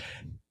reads,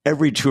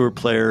 "Every tour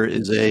player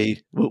is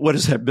what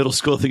is that middle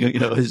school thing?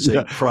 Is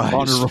a prize.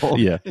 Honor roll.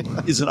 Yeah,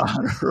 is an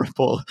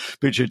honorable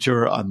PGA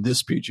Tour on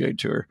this PGA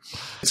Tour."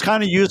 It's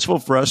kind of useful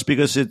for us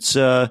because it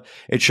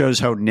shows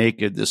how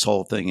naked this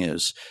whole thing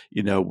is.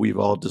 We've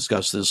all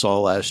discussed this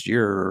all last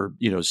year,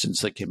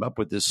 since they came up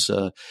with this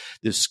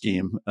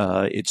scheme.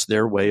 It's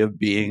their way of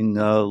being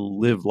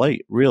live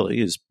light,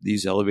 really, is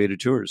these elevated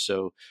tours.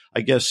 So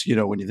I guess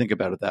when you think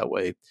about it that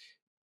way,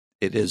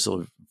 it is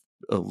a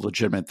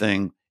legitimate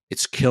thing.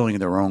 It's killing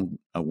their own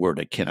word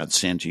I cannot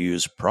stand to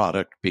use,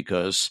 product,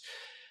 because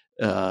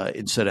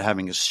instead of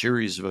having a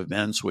series of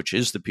events, which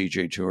is the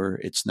PGA Tour,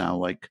 it's now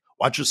like,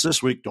 watch us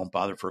this week. Don't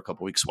bother for a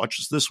couple of weeks. Watch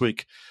us this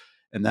week.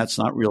 And that's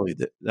not really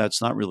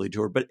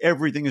tour, but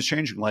everything is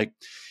changing. Like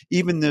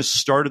even this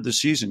start of the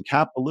season,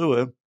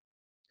 Kapalua,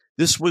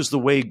 this was the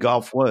way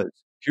golf was.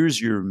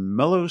 Here's your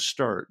mellow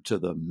start to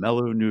the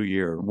mellow new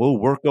year. We'll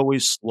work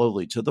always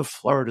slowly to the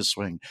Florida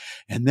swing.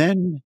 And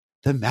then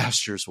the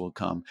Masters will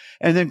come,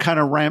 and then kind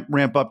of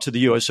ramp up to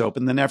the U.S.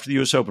 Open. Then after the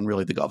U.S. Open,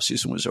 really the golf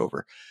season was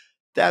over.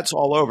 That's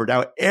all over.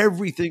 Now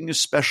everything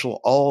is special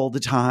all the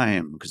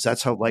time because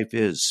that's how life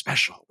is.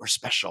 Special. We're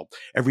special.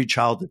 Every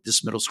child at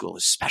this middle school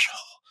is special.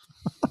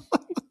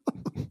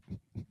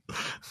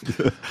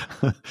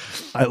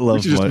 I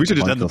love. We should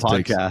just end the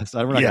podcast.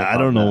 I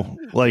don't know.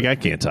 I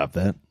can't top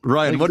that.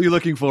 Ryan, what are you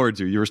looking forward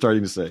to? You were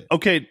starting to say.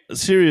 Okay,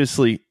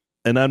 seriously,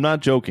 and I'm not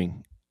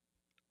joking.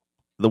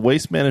 The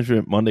Waste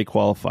Management Monday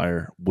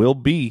Qualifier will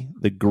be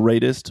the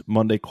greatest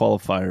Monday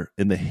Qualifier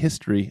in the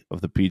history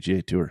of the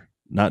PGA Tour.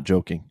 Not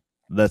joking.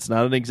 That's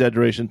not an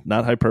exaggeration,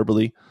 not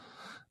hyperbole,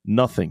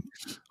 nothing.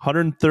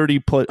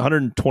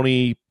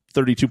 120,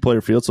 32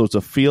 player field, so it's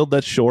a field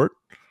that's short.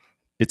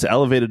 It's an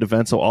elevated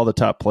event, so all the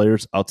top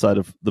players outside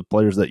of the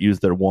players that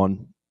use their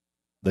one,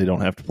 they don't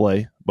have to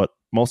play, but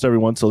most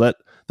everyone, so that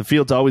the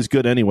field's always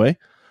good anyway.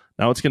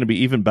 Now it's going to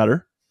be even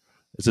better.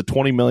 It's a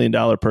 $20 million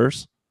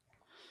purse.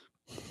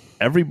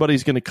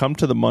 Everybody's going to come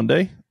to the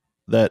Monday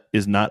that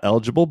is not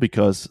eligible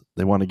because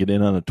they want to get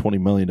in on a $20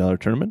 million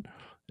tournament.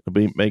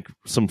 It'll make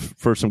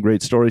for some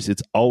great stories.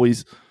 It's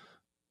always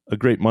a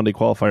great Monday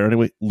qualifier.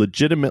 Anyway,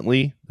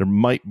 legitimately, there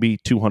might be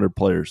 200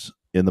 players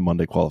in the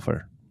Monday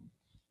qualifier.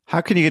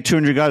 How can you get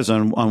 200 guys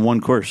on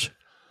one course?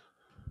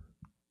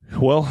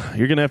 Well,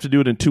 you're going to have to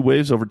do it in 2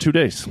 waves over 2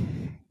 days.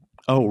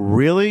 Oh,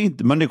 really?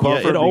 The Monday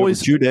qualifier it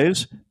always over 2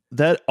 days?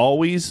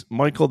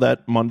 Michael,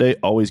 that Monday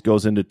always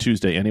goes into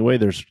Tuesday anyway.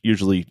 There's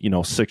usually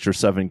 6 or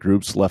 7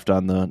 groups left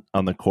on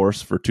the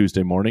course for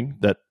Tuesday morning.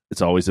 That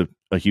it's always a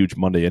huge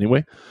Monday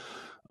anyway.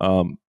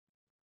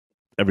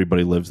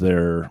 Everybody lives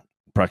there,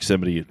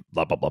 proximity,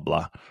 blah blah blah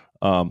blah.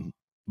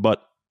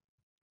 But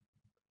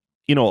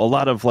a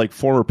lot of like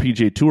former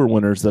PGA Tour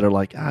winners that are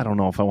like, I don't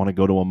know if I want to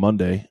go to a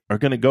Monday, are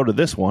going to go to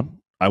this one,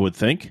 I would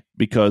think,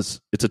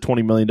 because it's a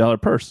 $20 million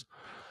purse.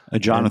 A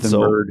Jonathan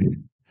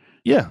Bird.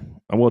 Yeah.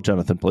 Well,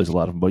 Jonathan plays a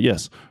lot of them, but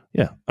yes.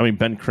 Yeah. I mean,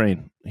 Ben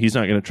Crane, he's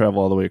not going to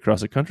travel all the way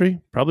across the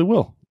country. Probably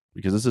will,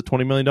 because it's a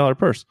 $20 million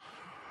purse.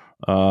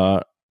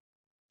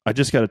 I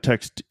just got a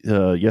text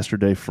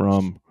yesterday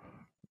from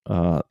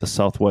the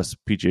Southwest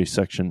PGA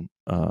section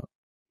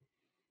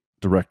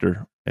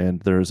director,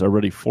 and there's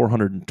already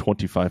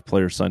 425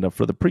 players signed up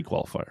for the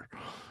pre-qualifier.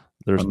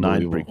 There's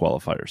 9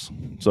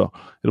 pre-qualifiers. So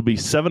it'll be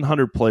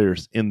 700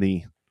 players in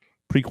the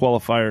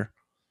pre-qualifier.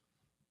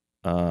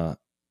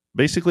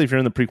 Basically, if you're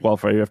in the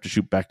pre-qualifier, you have to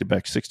shoot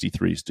back-to-back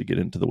 63s to get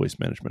into the Waste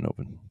Management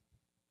Open.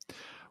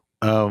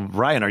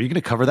 Ryan, are you going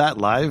to cover that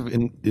live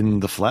in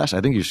the flesh?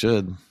 I think you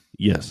should.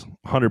 Yes,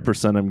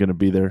 100% I'm going to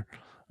be there.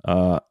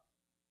 I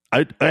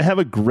have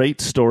a great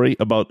story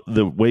about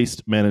the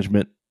Waste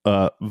Management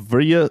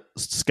via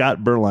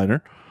Scott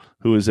Berliner,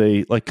 who is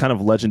a kind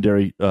of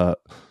legendary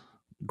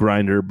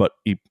grinder, but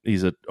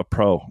he's a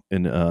pro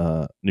in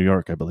New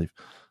York, I believe.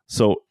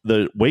 So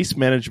the Waste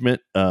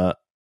Management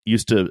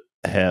used to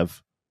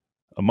have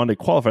a Monday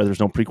qualifier. There's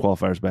no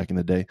pre-qualifiers back in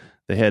the day.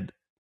 They had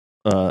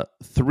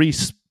 3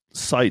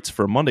 sites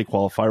for a Monday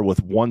qualifier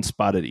with 1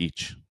 spot at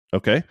each.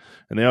 Okay,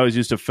 and they always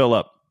used to fill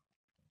up.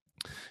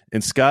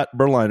 And Scott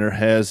Berliner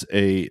has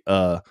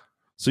so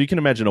you can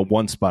imagine a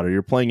 1-spotter.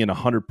 You're playing in a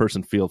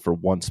 100-person field for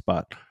 1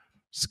 spot.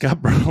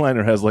 Scott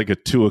Berliner has like a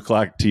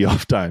 2:00 tee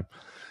off time.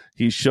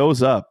 He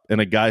shows up and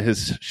a guy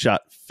has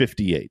shot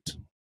 58.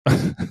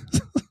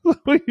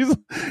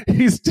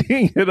 he's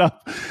teeing it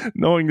up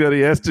knowing that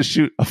he has to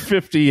shoot a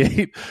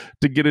 58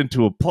 to get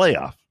into a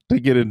playoff, to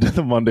get into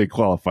the Monday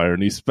qualifier.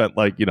 And he spent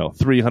like,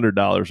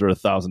 $300 or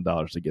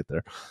 $1,000 to get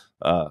there.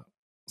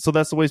 So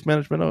that's the Waste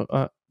Management.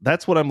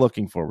 That's what I'm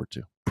looking forward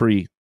to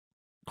pre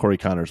Corey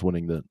Connors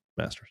winning the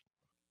Masters.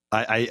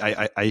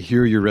 I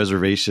hear your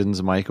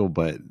reservations, Michael,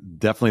 but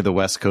definitely the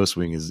West Coast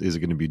wing is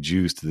going to be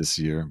juiced this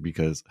year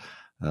because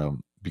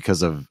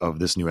of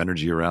this new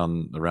energy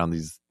around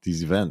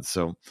these events.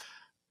 So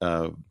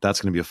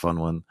that's going to be a fun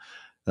one.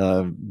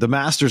 The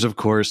Masters, of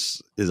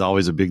course, is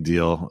always a big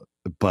deal,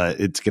 but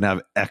it's going to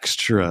have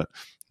extra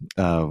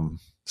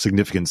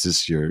significance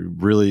this year.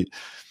 Really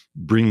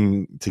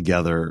bringing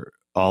together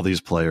all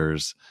these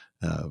players.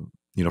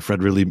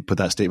 Fred Ridley put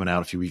that statement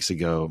out a few weeks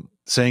ago,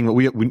 saying that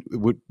we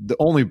the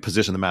only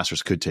position the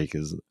Masters could take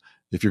is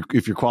if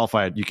you're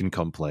qualified, you can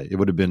come play. It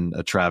would have been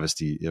a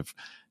travesty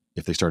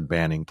if they start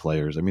banning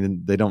players. I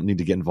mean, they don't need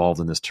to get involved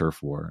in this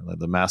turf war.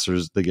 The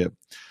Masters, they get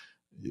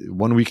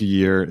 1 week a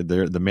year.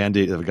 The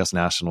mandate of Augusta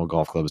National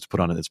Golf Club is to put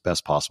on its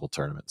best possible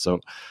tournament.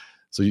 So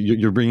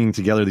you're bringing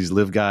together these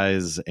live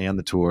guys and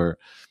the tour.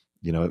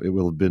 It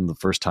will have been the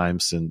first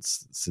time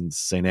since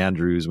St.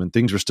 Andrews when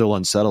things were still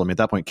unsettled. I mean, at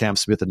that point, Cam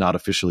Smith had not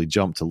officially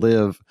jumped to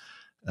live,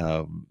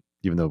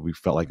 even though we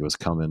felt like it was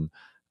coming.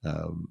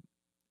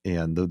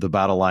 And the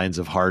battle lines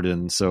have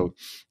hardened. So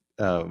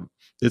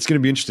it's going to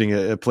be interesting.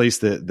 A place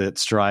that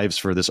strives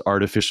for this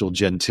artificial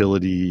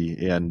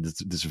gentility and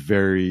this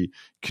very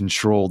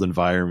controlled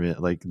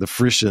environment. Like the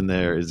friction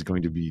there is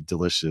going to be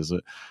delicious.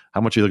 How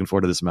much are you looking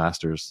forward to this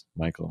Masters,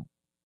 Michael?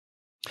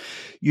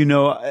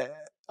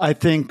 I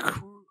think.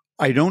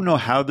 I don't know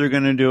how they're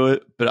going to do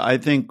it, but I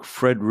think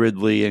Fred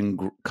Ridley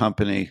and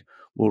company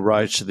will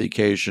rise to the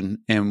occasion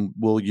and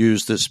will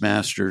use this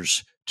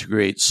Masters to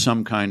create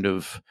some kind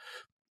of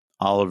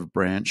olive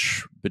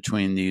branch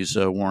between these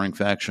warring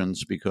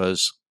factions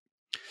because,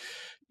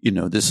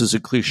 this is a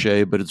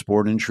cliche, but it's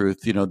born in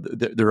truth.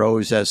 They're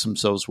always ask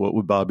themselves, what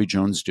would Bobby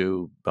Jones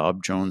do?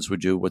 Bob Jones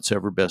would do what's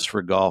ever best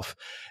for golf.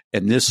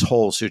 And this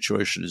whole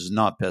situation is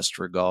not best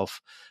for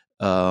golf.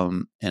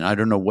 And I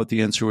don't know what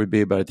the answer would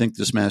be, but I think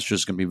this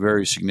Masters is going to be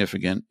very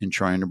significant in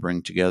trying to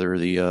bring together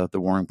the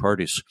warring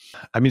parties.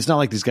 I mean, it's not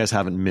like these guys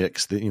haven't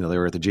mixed. They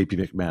were at the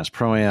JP McManus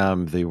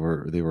Pro-Am. They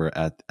were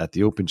at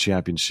the Open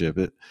Championship.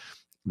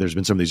 There's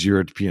been some of these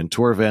European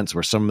Tour events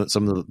where some of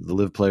the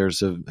live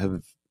players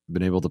have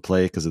been able to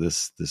play because of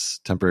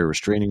this temporary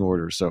restraining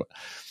order. So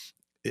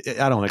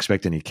I don't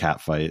expect any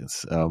cat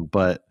fights,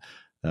 but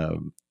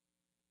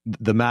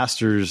the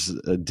Masters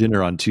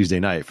dinner on Tuesday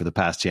night for the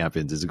past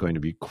champions is going to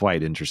be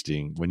quite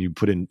interesting when you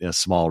put in a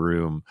small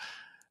room.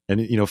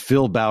 And,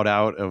 Phil bowed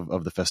out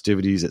of the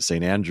festivities at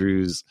St.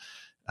 Andrews,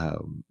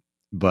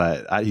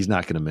 but he's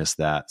not going to miss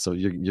that. So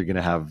you're going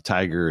to have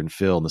Tiger and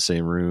Phil in the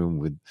same room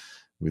with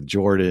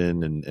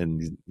Jordan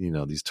and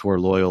these tour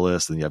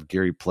loyalists, and you have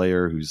Gary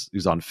Player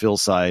who's on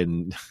Phil's side,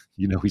 and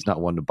he's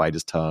not one to bite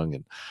his tongue,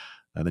 and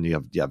then you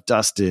have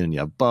Dustin, you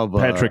have Bubba,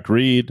 Patrick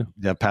Reed,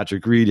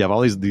 you have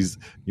all these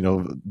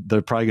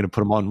they're probably going to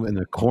put them on in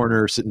the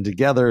corner sitting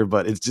together,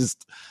 but it's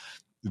just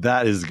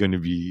that is going to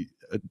be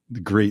a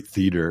great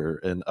theater.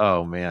 And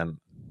oh man,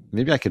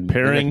 maybe I could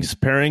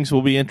pairings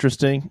will be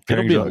interesting.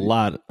 It'll be a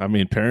lot. I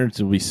mean,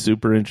 pairings will be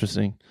super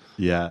interesting.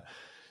 Yeah.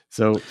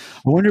 So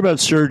I wonder about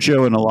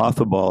Sergio and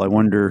Olathibal. I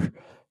wonder,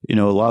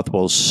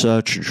 Olathibal is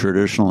such a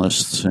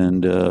traditionalist,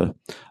 and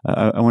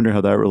I wonder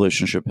how that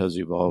relationship has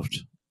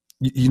evolved.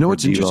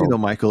 What's interesting though,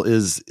 Michael,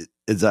 is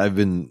I've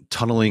been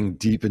tunneling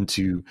deep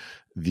into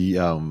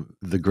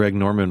the Greg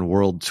Norman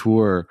World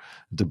Tour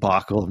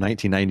debacle of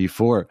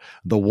 1994.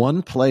 The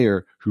one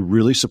player who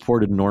really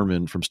supported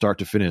Norman from start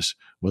to finish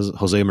was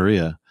Jose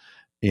Maria,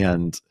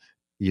 and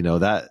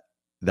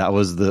that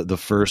was the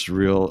first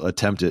real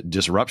attempt at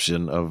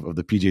disruption of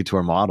the PGA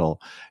Tour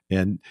model.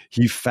 And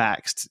he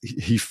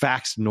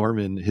faxed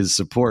Norman his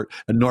support,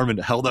 and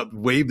Norman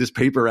waved this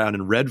paper around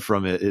and read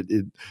from it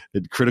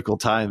at critical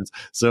times.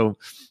 So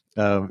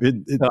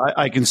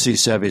I can see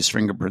Seve's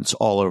fingerprints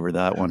all over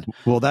that one.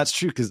 Well, that's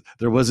true, because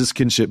there was this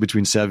kinship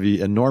between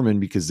Seve and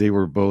Norman, because they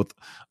were both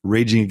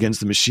raging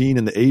against the machine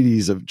in the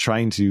 80s of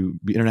trying to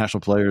be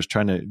international players,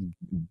 trying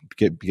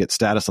to get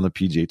status on the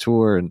PGA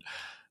Tour. And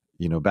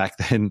back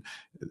then,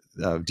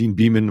 Dean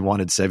Beeman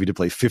wanted Seve to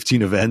play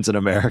 15 events in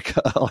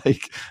America,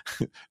 like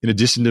in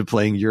addition to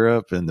playing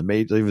Europe and the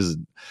major.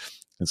 And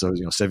so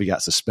Seve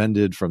got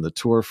suspended from the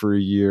tour for a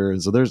year.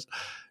 And so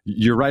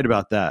you're right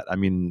about that. I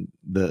mean,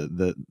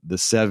 the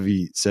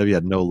Seve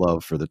had no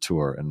love for the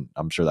tour, and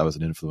I'm sure that was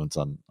an influence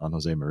on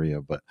Jose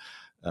Maria. But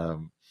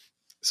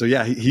so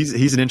yeah,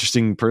 he's an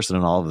interesting person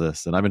in all of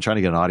this, and I've been trying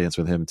to get an audience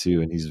with him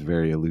too, and he's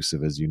very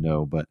elusive, as you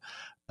know. But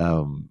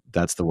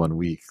that's the 1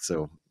 week,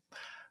 so.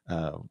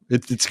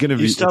 It's going to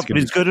be.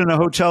 He's good in a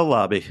hotel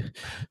lobby.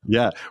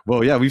 Yeah.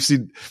 Well, yeah, we've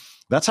seen.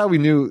 That's how we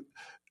knew.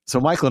 So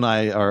Michael and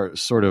I are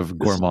sort of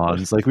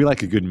gourmands. Like, we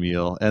like a good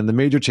meal, and the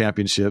major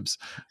championships,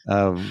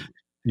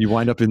 you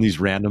wind up in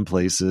these random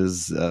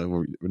places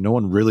where no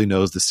one really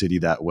knows the city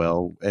that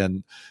well,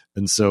 and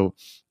so.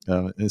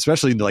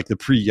 Especially in like the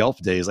pre-Yelp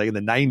days, like in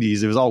the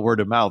 90s, it was all word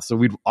of mouth. So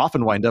we'd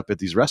often wind up at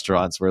these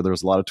restaurants where there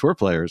was a lot of tour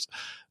players.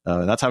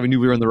 And that's how we knew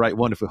we were in the right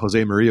one. If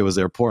Jose Maria was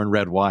there pouring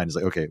red wine, it's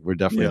like, okay, we're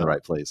definitely in the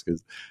right place.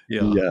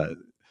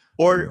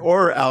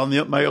 Or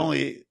Alan, my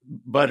only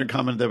minor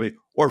comment that way,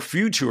 or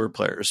few tour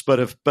players. But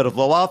if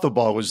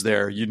Olathibal was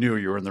there, you knew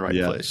you were in the right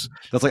place.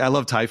 That's like, I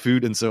love Thai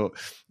food. And so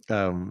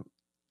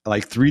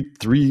like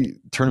three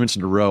tournaments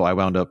in a row, I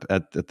wound up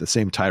at the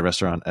same Thai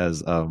restaurant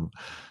as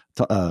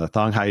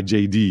Thong Hai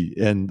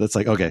JD, and that's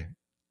like, okay,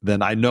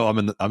 then I know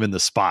I'm in the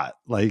spot.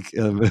 Like,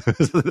 finally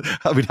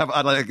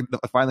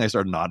I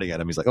started nodding at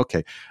him. He's like,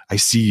 okay, I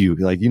see you.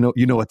 Like, you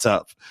know what's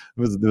up.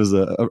 There was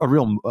a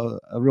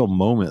real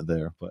moment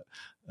there. But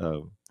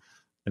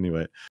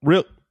anyway,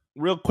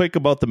 real quick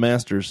about the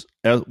Masters.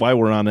 While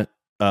we're on it,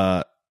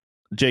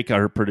 Jake,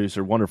 our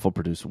producer, wonderful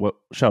producer,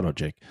 shout out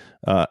Jake,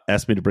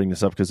 asked me to bring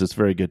this up because it's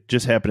very good.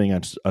 Just happening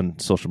on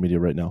social media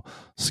right now.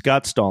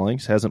 Scott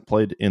Stallings hasn't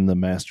played in the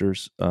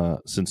Masters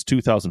since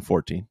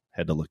 2014.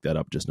 Had to look that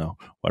up just now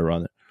while we're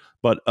on it.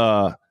 But,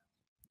 I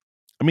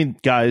mean,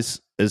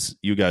 guys, as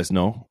you guys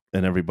know,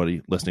 and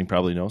everybody listening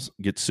probably knows,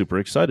 get super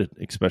excited,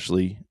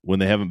 especially when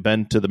they haven't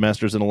been to the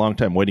Masters in a long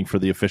time, waiting for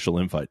the official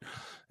invite.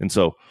 And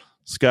so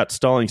Scott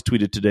Stallings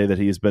tweeted today that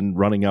he has been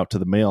running out to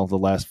the mail the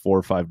last 4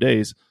 or 5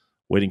 days,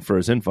 waiting for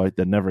his invite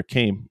that never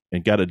came,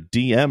 and got a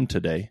DM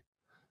today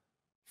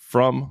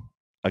from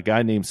a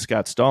guy named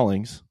Scott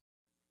Stallings,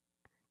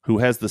 who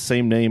has the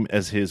same name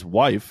as his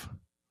wife,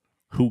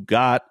 who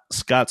got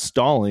Scott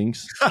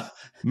Stallings'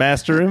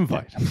 master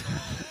invite.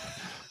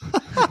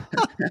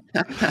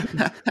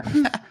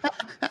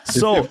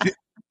 So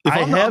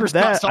I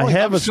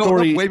have a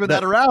story. Waving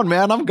that around,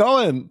 man. I'm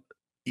going.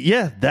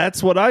 Yeah,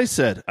 that's what I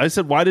said. I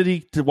said, why did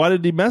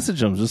he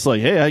message him? Just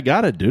like, hey, I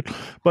got it, dude.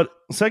 But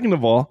second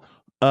of all,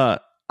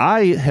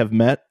 I have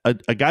met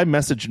a guy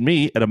messaged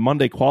me at a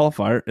Monday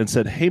qualifier and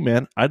said, hey,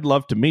 man, I'd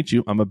love to meet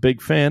you. I'm a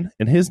big fan.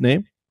 And his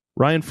name,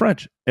 Ryan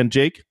French. And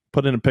Jake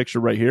put in a picture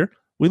right here.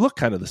 We look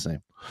kind of the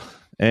same.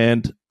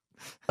 And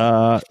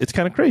it's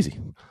kind of crazy.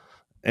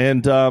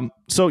 And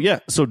so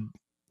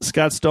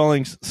Scott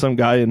Stallings, some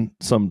guy in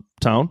some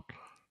town,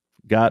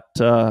 got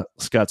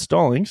Scott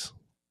Stallings'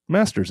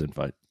 Masters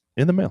invite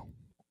in the mail.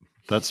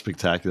 That's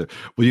spectacular.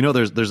 Well,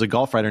 there's a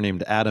golf writer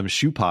named Adam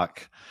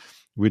Schupak,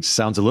 which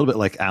sounds a little bit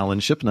like Alan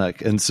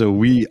Shipnuck. And so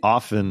we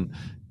often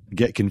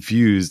get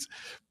confused,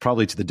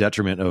 probably to the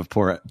detriment of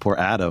poor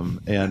Adam.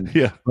 And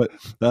yeah, but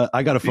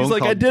I got a phone call.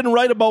 He's like, I didn't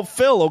write about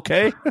Phil,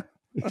 okay?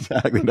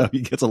 Exactly. No, he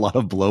gets a lot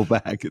of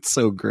blowback. It's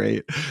so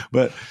great.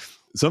 But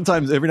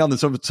sometimes, every now and then,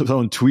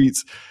 someone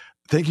tweets,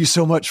 thank you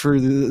so much for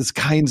this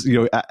kind,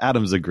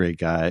 Adam's a great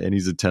guy and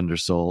he's a tender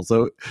soul.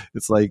 So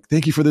it's like,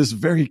 thank you for this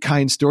very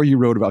kind story you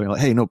wrote about me. I'm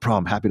like, hey, no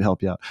problem. Happy to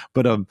help you out.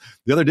 But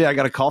the other day I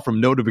got a call from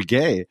Nota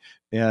Begay,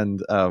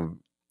 and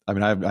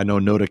I mean, I know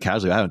Noda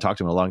casually. I haven't talked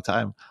to him in a long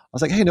time. I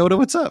was like, hey, Noda,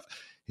 what's up?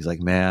 He's like,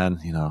 man,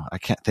 I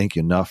can't thank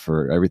you enough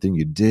for everything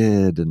you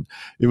did. And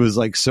it was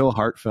like so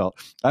heartfelt.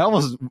 I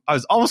was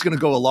almost going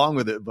to go along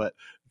with it, but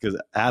because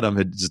Adam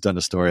had just done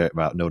a story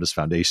about Noda's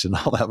Foundation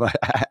and all that.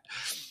 But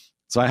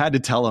so I had to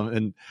tell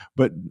him.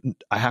 But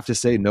I have to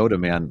say, Noda,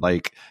 man,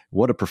 like,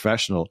 what a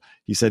professional.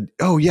 He said,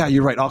 oh, yeah,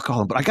 you're right. I'll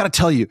call him. But I got to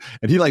tell you.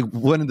 And he like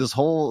went in this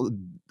whole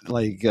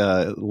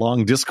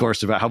long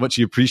discourse about how much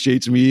he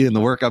appreciates me and the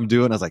work I'm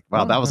doing. I was like,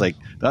 wow,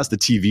 that's the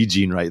TV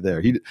gene right there.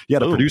 He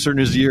had a producer in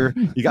his ear.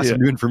 He got some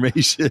new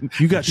information.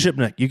 You got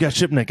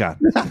Shipnuck on.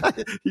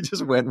 He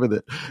just went with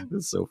it.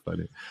 It's so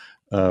funny.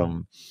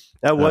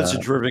 That was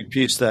a terrific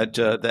piece that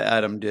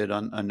Adam did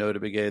on Noda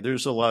Begay.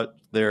 There's a lot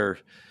there.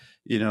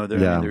 That's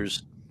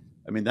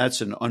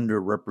an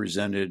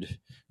underrepresented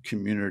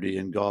community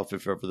in golf,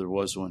 if ever there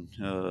was one.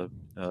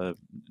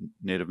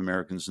 Native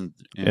Americans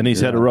and he's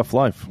had a rough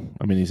life.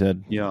 I mean, he's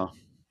had very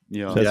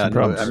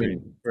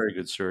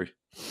good story.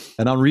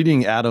 And I'm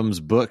reading Adam's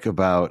book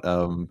about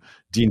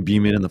Dean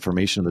Beeman and the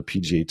formation of the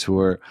PGA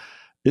Tour.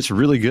 It's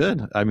really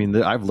good. I mean,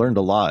 I've learned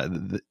a lot.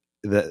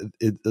 A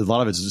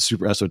lot of it's just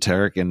super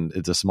esoteric, and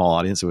it's a small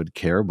audience that would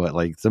care. But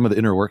like some of the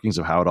inner workings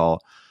of how it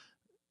all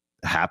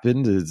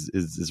happened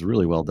is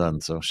really well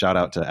done. So shout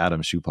out to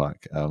Adam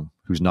Schupak,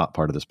 who's not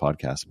part of this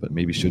podcast, but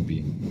maybe should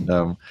be.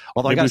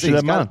 Although I got to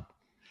say,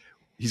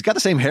 he's got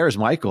the same hair as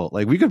Michael.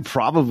 Like we could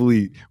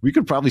probably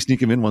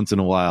sneak him in once in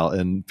a while,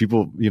 and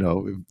people,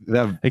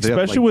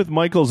 especially with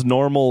Michael's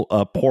normal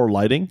poor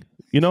lighting.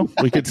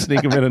 We could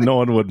sneak him in and no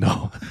one would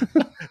know.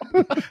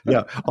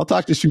 Yeah, I'll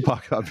talk to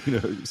Schupak about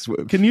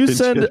Can you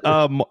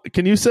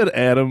send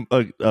Adam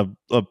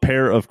a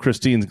pair of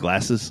Christine's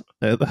glasses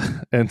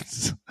and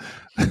so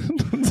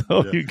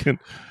you can?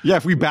 Yeah,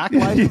 if we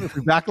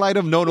backlight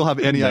him, no one will have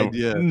any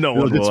idea. No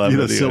one will have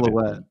the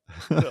silhouette.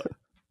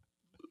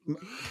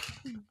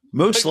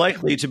 Most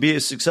likely to be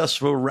a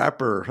successful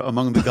rapper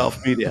among the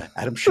golf media,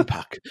 Adam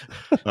Schupak.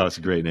 Oh, it's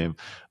a great name.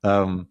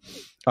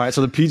 All right,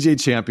 so the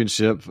PGA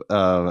Championship,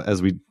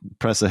 as we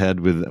press ahead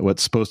with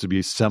what's supposed to be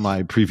a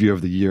semi-preview of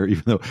the year,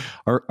 even though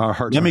our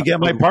hearts... Let me get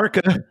my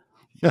parka.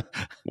 Yeah.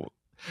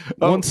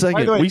 1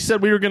 second. We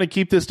said we were going to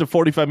keep this to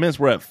 45 minutes.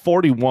 We're at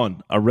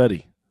 41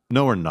 already.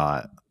 No, we're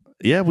not.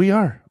 Yeah, we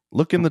are.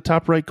 Look in the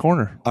top right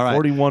corner. All right.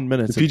 41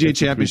 minutes. The PGA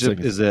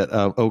Championship is at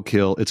Oak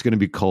Hill. It's going to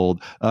be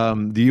cold.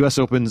 The U.S.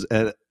 Open's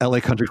at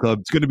LA Country Club.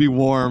 It's going to be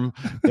warm.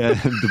 And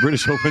the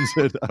British Open's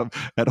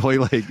at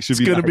Hoylake. It's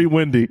going to be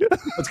windy.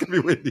 It's going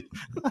to be windy.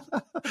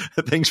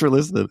 Thanks for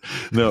listening.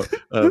 No.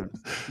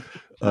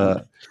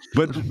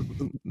 But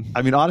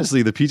I mean,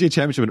 honestly, the PGA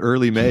Championship in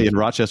early May in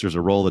Rochester is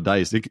a roll of the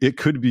dice. It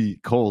could be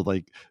cold.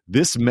 Like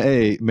this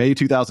May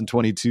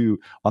 2022,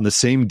 on the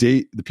same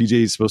date the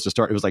PGA is supposed to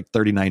start, it was like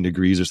 39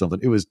 degrees or something.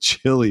 It was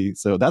chilly.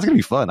 So that's going to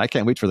be fun. I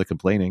can't wait for the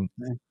complaining.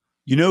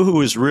 You know who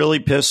was really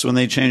pissed when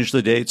they changed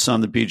the dates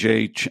on the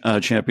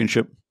PGA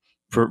Championship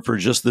for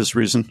just this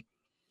reason?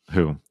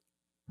 Who?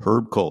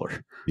 Herb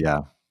Kohler.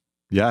 Yeah.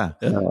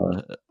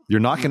 You're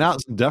knocking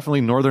out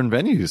definitely northern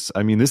venues.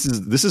 I mean, this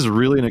is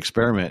really an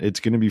experiment. It's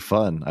going to be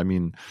fun. I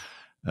mean,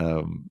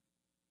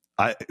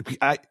 I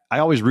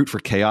always root for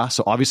chaos.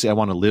 So obviously, I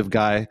want a live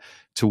guy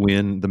to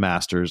win the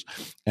Masters,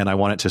 and I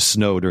want it to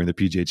snow during the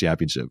PGA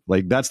Championship.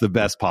 Like that's the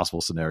best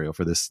possible scenario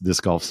for this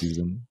golf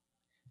season.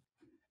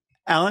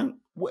 Alan,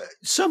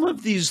 some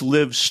of these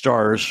live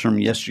stars from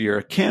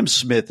yesteryear, Cam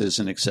Smith is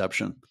an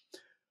exception,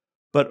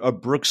 but a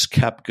Brooks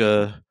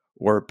Koepka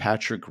or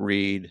Patrick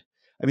Reed.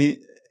 I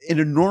mean, in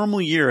a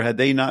normal year, had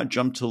they not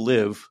jumped to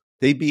live,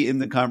 they'd be in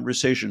the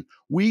conversation.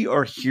 We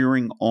are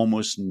hearing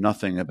almost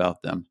nothing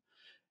about them.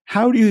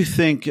 How do you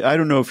think, I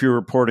don't know if your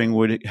reporting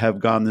would have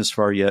gone this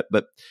far yet,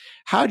 but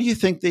how do you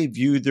think they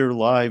view their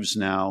lives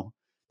now?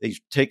 They've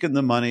taken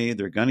the money,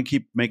 they're going to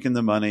keep making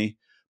the money,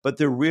 but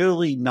they're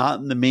really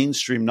not in the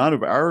mainstream, not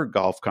of our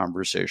golf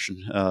conversation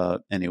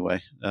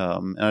anyway.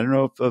 And I don't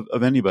know if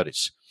of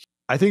anybody's.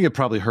 I think it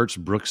probably hurts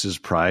Brooks's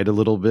pride a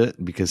little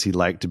bit because he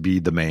liked to be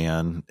the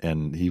man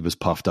and he was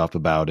puffed up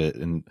about it.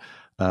 And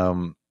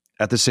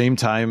at the same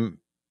time,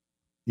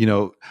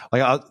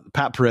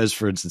 Pat Perez,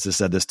 for instance, has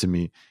said this to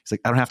me. He's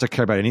like, I don't have to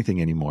care about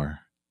anything anymore.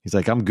 He's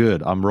like, I'm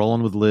good. I'm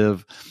rolling with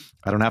Liv.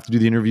 I don't have to do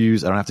the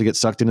interviews. I don't have to get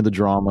sucked into the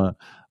drama.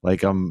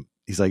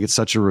 He's like, it's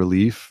such a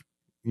relief.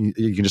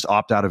 You can just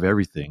opt out of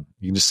everything.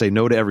 You can just say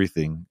no to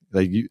everything.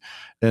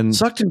 And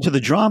sucked into the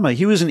drama.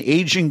 He was an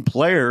aging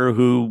player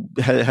who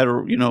had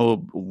a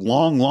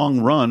long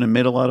run and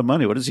made a lot of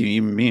money. What does he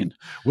even mean?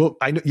 Well,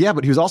 I know, yeah,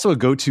 but he was also a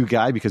go-to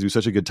guy because he was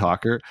such a good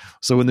talker.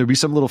 So when there'd be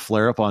some little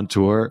flare up on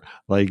tour,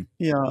 and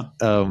he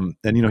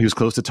was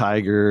close to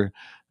Tiger.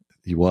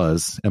 He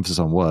was, emphasis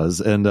on was,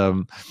 and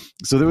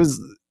so there was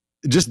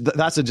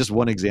that's just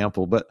one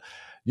example. But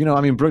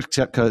Brooks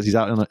Koepka, he's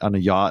out on a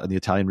yacht on the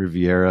Italian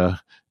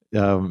Riviera.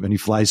 And he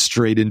flies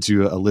straight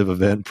into a live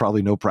event,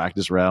 probably no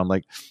practice round.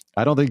 Like,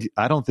 I don't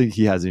think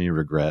he has any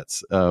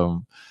regrets.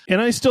 And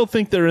I still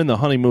think they're in the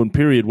honeymoon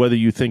period, whether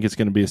you think it's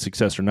going to be a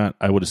success or not.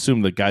 I would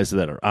assume the guys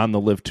that are on the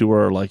live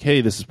tour are like,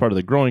 hey, this is part of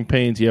the growing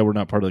pains. Yeah, we're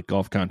not part of the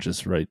golf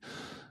conscious, right?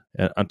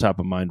 on top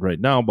of mind right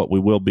now, but we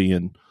will be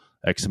in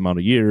X amount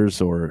of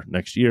years or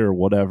next year or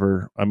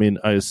whatever. I mean,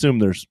 I assume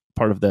there's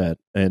part of that.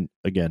 And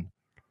again,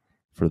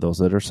 for those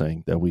that are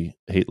saying that we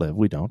hate LIV,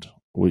 we don't.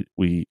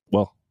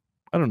 Well,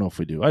 I don't know if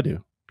we do. I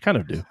do. Kind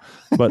of do.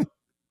 But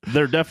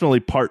they're definitely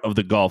part of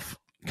the golf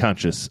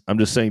conscious. I'm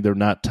just saying they're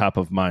not top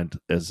of mind,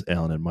 as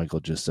Alan and Michael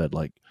just said.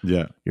 Like,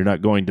 yeah, you're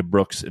not going to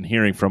Brooks and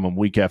hearing from him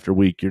week after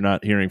week. You're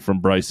not hearing from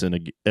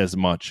Bryson as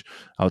much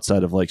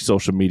outside of like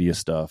social media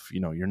stuff.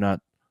 You're not.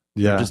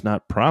 They're just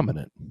not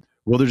prominent.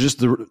 Well, they're just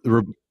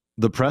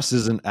the press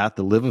isn't at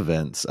the LIV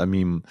events. I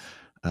mean,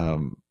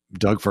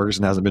 Doug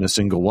Ferguson hasn't been a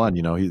single one.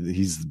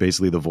 He's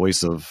basically the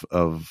voice of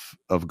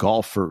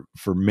golf for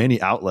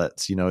many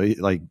outlets.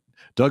 Like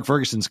Doug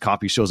Ferguson's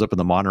copy shows up in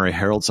the Monterey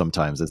Herald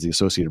sometimes as the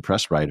Associated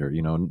Press writer.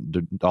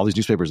 All these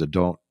newspapers that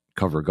don't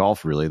cover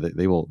golf really,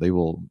 they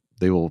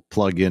will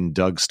plug in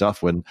Doug's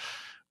stuff when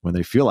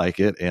they feel like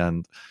it,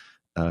 and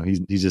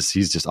he's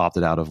just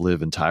opted out of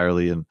LIV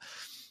entirely. And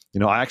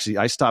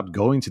I stopped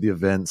going to the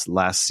events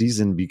last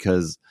season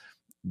because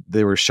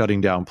they were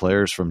shutting down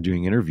players from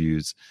doing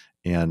interviews,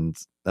 and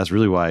that's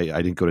really why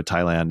I didn't go to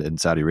Thailand and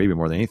Saudi Arabia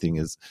more than anything.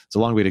 Is it's a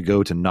long way to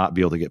go to not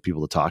be able to get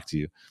people to talk to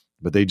you,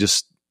 but they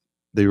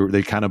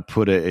kind of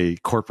put a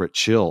corporate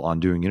chill on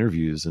doing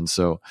interviews, and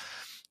so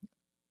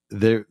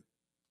they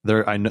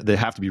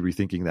have to be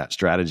rethinking that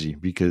strategy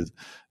because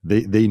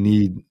they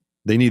need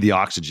the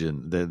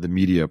oxygen that the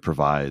media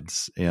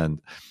provides.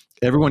 And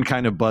everyone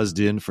kind of buzzed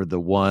in for the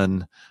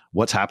one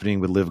what's happening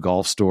with LIV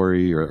Golf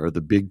story or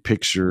the big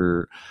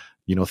picture,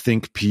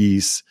 think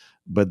piece,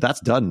 but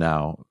that's done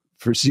now.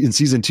 In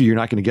season 2, you're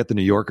not going to get the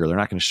New Yorker. They're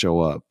not going to show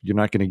up. You're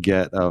not going to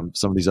get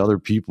some of these other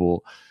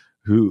people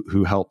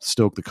who help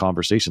stoke the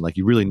conversation. Like,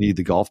 you really need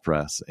the golf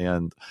press.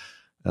 And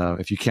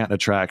if you can't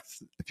attract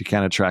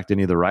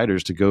any of the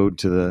writers to go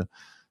to the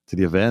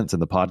events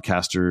and the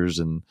podcasters,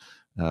 and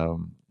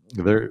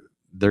they're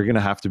going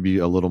to have to be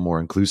a little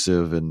more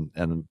inclusive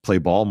and play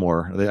ball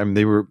more.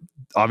 They were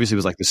obviously, it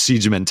was like the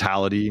siege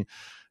mentality.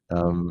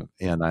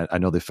 And I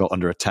know they felt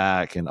under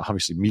attack, and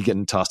obviously me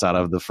getting tossed out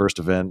of the first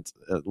event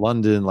at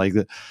London, like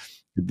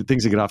the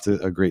things that get off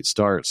to a great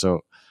start. So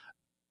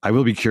I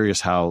will be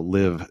curious how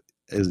LIV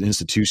as an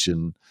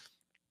institution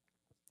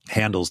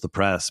handles the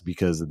press,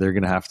 because they're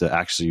going to have to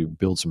actually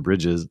build some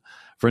bridges.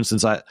 For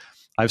instance,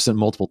 I've sent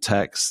multiple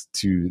texts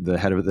to the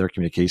head of their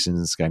communications,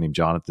 this guy named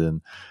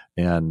Jonathan,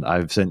 and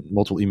I've sent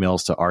multiple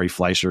emails to Ari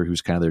Fleischer,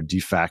 who's kind of their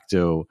de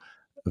facto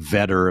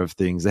vetter of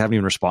things. They haven't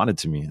even responded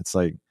to me. It's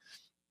like,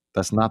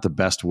 that's not the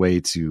best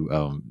way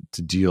to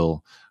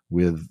deal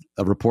with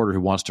a reporter who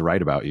wants to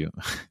write about you.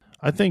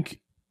 I think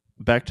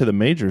back to the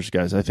majors,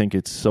 guys, I think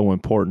it's so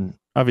important.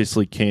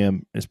 Obviously,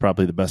 Cam is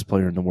probably the best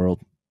player in the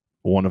world,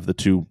 one of the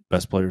 2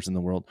 best players in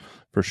the world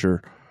for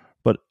sure.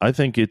 But I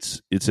think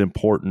it's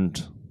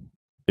important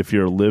if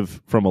you're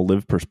from a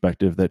LIV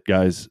perspective that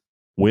guys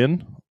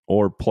win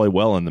or play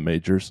well in the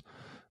majors,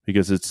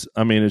 because it's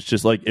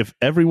just like if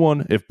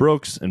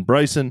Brooks and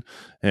Bryson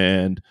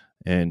and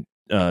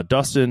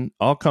Dustin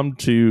all come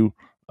to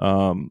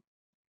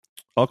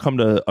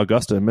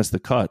Augusta and miss the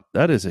cut,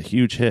 that is a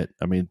huge hit.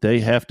 I mean, they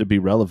have to be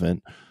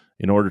relevant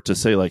in order to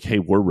say like, hey,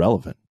 we're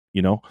relevant,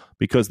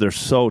 because they're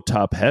so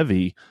top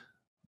heavy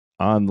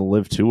on the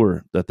LIV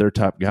tour that their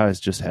top guys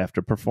just have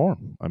to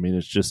perform. I mean,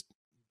 it's just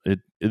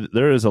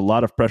there is a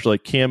lot of pressure.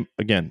 Like Cam,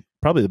 again,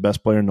 probably the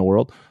best player in the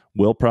world,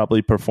 will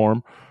probably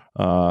perform,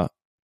 but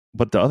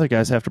the other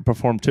guys have to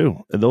perform too.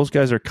 And those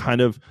guys are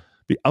kind of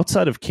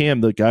outside of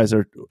Cam, the guys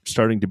are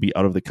starting to be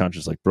out of the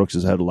conscious. Like Brooks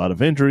has had a lot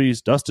of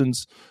injuries.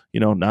 Dustin's,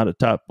 not at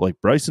top. Like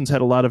Bryson's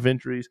had a lot of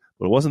injuries,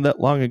 but it wasn't that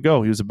long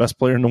ago. He was the best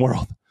player in the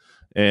world.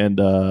 And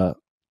I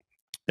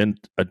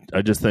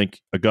just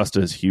think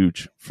Augusta is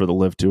huge for the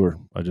LIV Tour.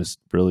 I just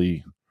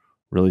really,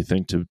 really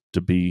think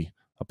to be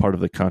a part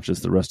of the conscious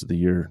the rest of the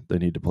year, they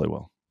need to play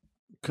well.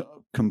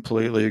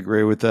 Completely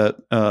agree with that.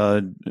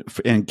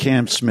 And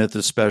Cam Smith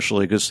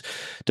especially, because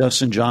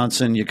Dustin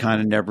Johnson, you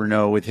kind of never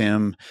know with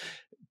him.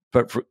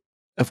 But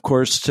of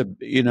course,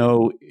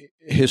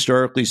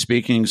 historically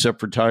speaking, except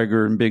for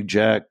Tiger and Big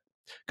Jack,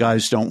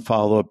 guys don't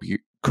follow up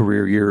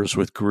career years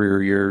with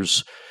career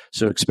years.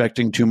 So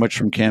expecting too much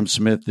from Cam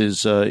Smith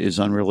is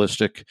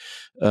unrealistic.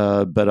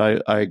 But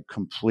I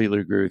completely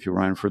agree with you,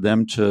 Ryan. For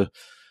them to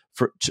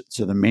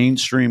the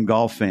mainstream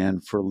golf fan,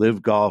 for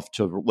LIV Golf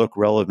to look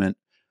relevant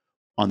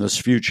on those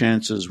few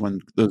chances when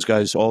those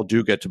guys all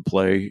do get to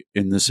play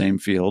in the same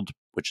field,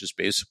 which is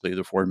basically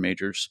the 4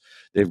 majors,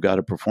 they've got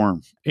to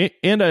perform.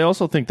 And I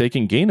also think they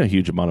can gain a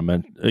huge amount of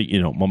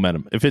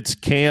momentum. If it's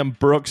Cam,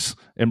 Brooks,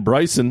 and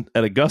Bryson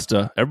at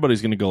Augusta,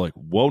 everybody's going to go like,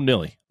 whoa,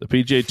 Nilly. The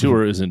PGA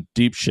Tour is in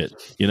deep shit,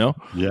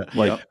 Yeah.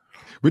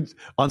 But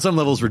on some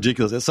levels,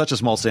 ridiculous. It's such a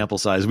small sample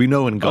size. We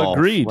know in golf.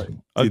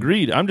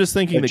 Agreed. I'm just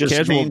thinking the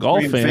casual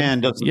golf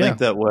fan doesn't think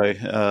that way.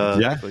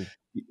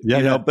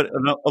 But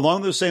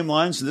along those same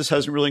lines, and this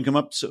hasn't really come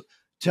up. So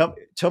tell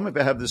me if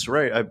I have this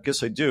right. I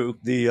guess I do.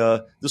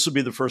 This will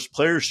be the first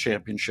Players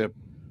Championship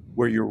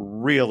where you're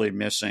really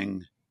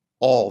missing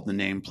all the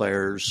name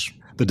players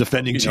the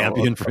defending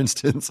champion, for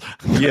instance.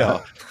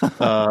 Yeah.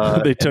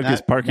 They took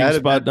his parking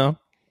spot down.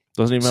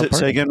 Doesn't even have parking.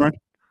 Say again, Ron?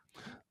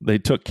 They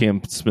took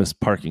Cam Smith's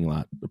parking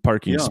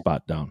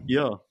spot down.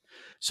 Yeah.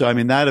 So, I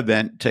mean, that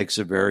event takes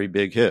a very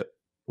big hit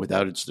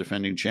without its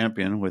defending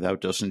champion, without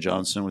Dustin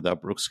Johnson,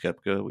 without Brooks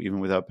Koepka, even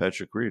without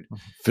Patrick Reed.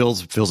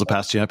 Phil's a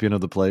past champion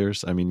of the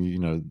Players. I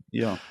mean,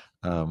 Yeah.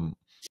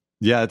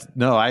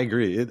 No, I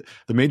agree.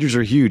 The majors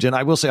are huge. And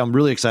I will say I'm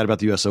really excited about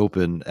the U.S.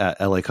 Open at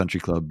LA Country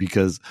Club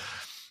because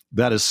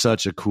that is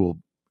such a cool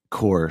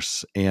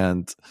course.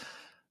 And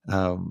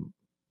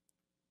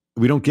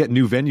we don't get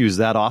new venues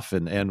that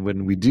often. And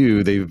when we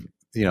do,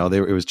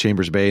 it was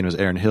Chambers Bay and it was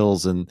Erin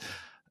Hills. And,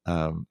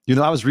 I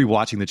was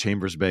rewatching the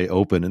Chambers Bay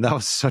Open and that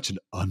was such an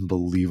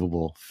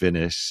unbelievable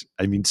finish.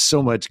 I mean,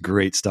 so much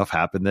great stuff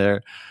happened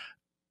there.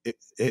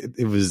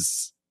 It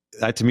was,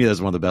 to me, that's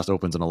one of the best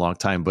opens in a long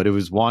time, but it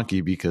was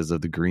wonky because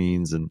of the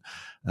greens and,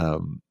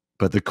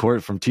 but the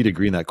court from tee to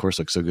green, that course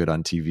looks so good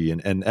on TV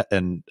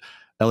and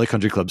LA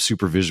Country Club,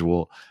 super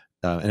visual.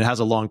 And it has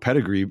a long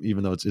pedigree,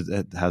 even though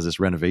it has this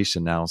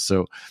renovation now.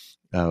 So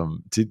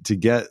to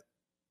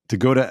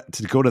go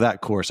to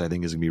that course, I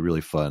think is gonna be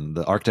really fun.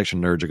 The architecture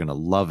nerds are gonna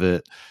love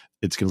it.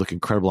 It's gonna look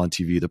incredible on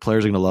TV. The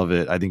players are gonna love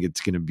it. I think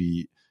it's gonna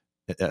be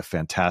a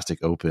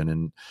fantastic Open.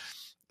 And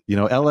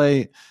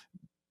LA,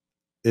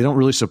 they don't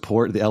really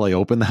support the LA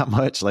Open that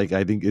much. Like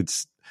I think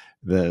it's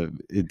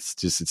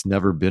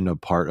never been a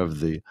part of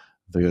the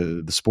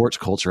sports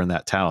culture in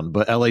that town,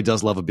 but LA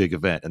does love a big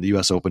event and the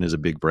US Open is a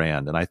big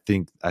brand. And I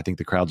think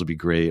the crowds will be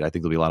great. I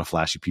think there'll be a lot of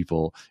flashy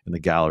people in the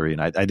gallery.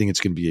 And I think it's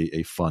going to be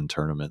a fun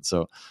tournament.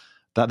 So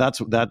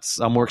that's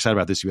I'm more excited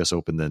about this US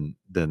Open than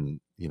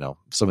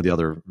some of the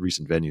other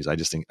recent venues. I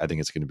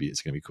think it's going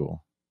to be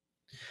cool.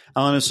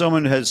 Alan, as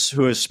someone who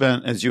has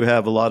spent, as you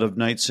have, a lot of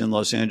nights in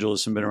Los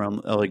Angeles and been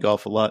around LA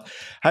golf a lot,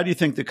 how do you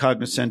think the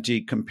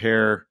cognoscenti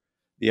compare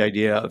the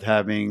idea of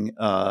having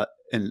a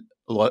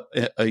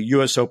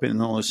U.S. Open in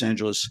Los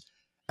Angeles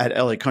at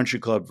LA Country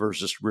Club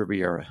versus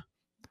Riviera?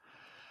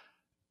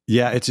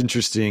 Yeah, it's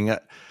interesting.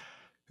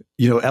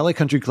 LA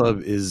Country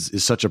Club is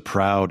such a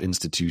proud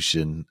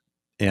institution,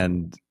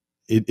 and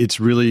it's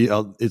really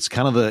it's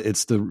kind of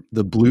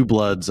the blue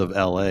bloods of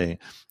LA.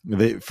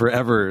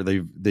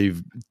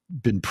 They've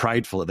been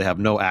prideful that they have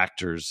no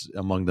actors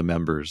among the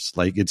members.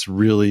 Like it's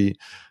really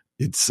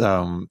it's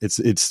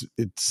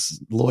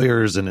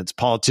lawyers and it's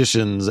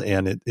politicians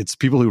and it's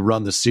people who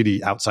run the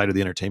city outside of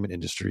the entertainment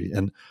industry.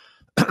 And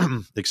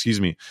excuse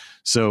me.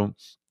 So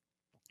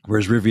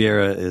whereas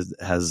Riviera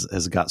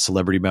has got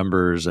celebrity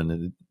members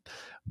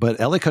but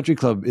LA Country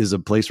Club is a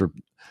place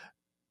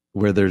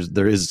where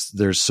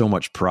there's so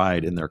much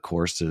pride in their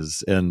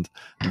courses, and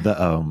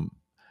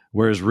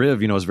whereas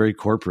Riv, is very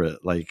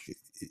corporate. Like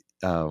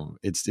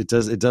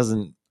it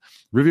doesn't.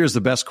 Riviera is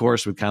the best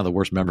course with kind of the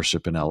worst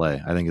membership in LA,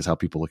 I think is how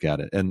people look at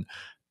it. And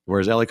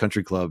whereas LA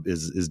Country Club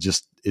is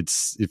just it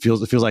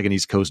feels like an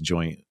East Coast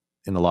joint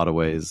in a lot of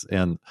ways,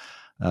 and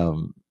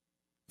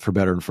for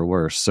better and for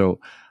worse. So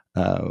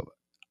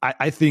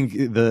I think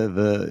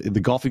the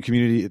golfing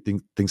community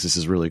thinks this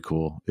is really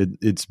cool.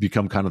 It's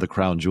become kind of the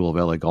crown jewel of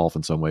LA golf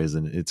in some ways,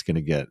 and it's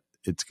gonna get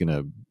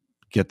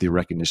the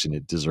recognition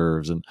it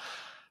deserves. And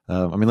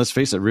let's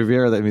face it,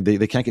 Riviera.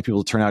 They can't get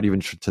people to turn out even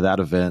to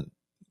that event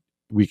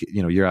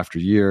year after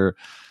year.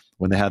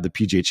 When they had the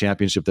PGA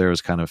Championship there, it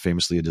was kind of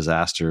famously a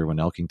disaster when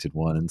Elkington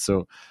won. And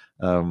so,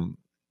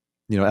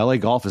 LA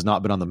golf has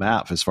not been on the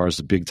map as far as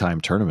the big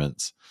time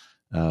tournaments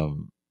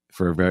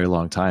for a very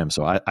long time.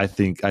 So I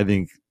think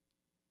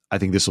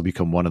this will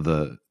become one of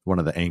the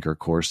anchor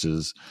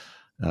courses.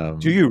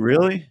 Do you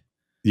really?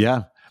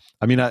 Yeah.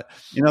 In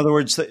other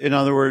words,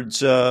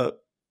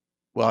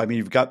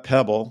 you've got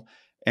Pebble.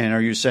 And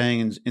are you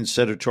saying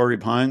instead of Torrey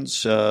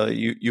Pines,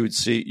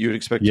 you'd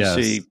expect to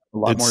see a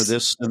lot more of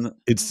this?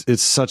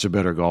 It's such a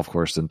better golf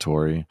course than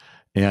Torrey,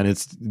 and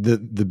it's the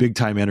big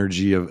time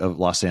energy of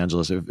Los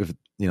Angeles. If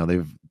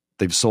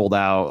they've sold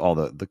out all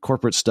the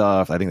corporate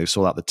stuff, I think they've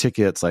sold out the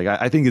tickets. Like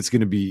I think it's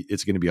going to be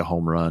a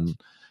home run,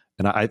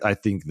 and I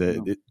think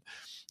that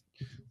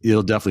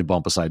it'll definitely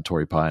bump aside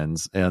Torrey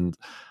Pines, so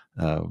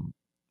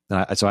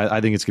I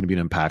think it's going to be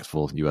an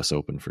impactful U.S.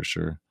 Open for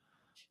sure.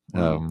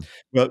 Well,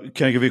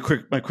 can I give you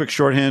my quick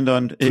shorthand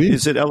on? Please.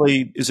 Is it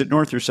LA? Is it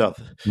North or South?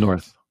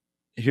 North.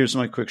 Here's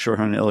my quick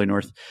shorthand on LA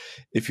North.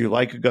 If you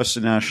like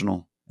Augusta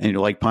National and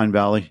you like Pine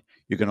Valley,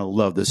 you're going to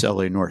love this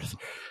LA North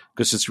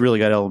because it's really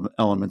got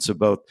elements of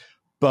both.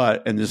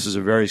 But, and this is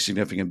a very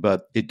significant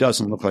but, it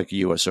doesn't look like a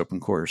U.S. Open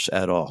course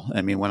at all.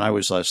 I mean, when I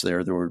was last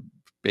there were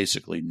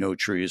basically no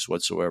trees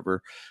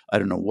whatsoever. I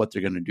don't know what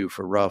they're going to do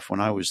for rough. When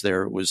I was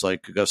there, it was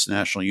like Augusta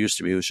National used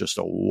to be. It was just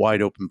a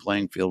wide open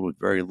playing field with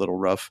very little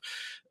rough.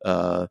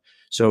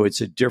 So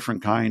it's a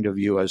different kind of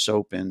U.S.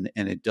 Open,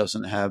 and it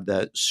doesn't have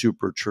that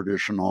super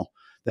traditional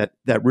that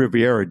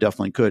Riviera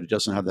definitely could. It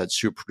doesn't have that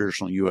super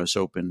traditional U.S.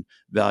 Open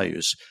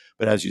values.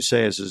 But as you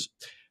say, as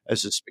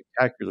a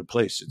spectacular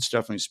place, it's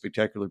definitely a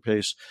spectacular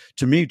place.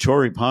 To me,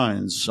 Torrey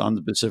Pines on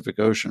the Pacific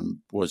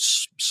Ocean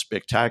was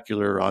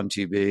spectacular on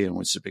TV and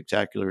was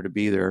spectacular to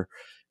be there.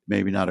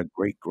 maybe not a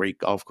great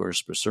golf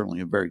course, but certainly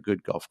a very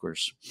good golf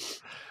course.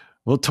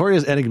 Well, Torrey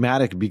is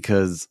enigmatic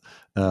because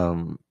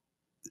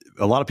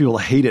a lot of people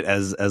hate it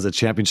as a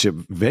championship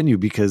venue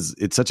because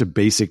it's such a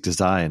basic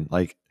design.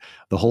 Like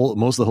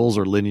most of the holes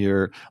are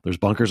linear. There's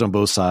bunkers on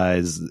both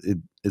sides.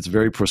 It's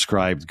very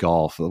prescribed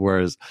golf.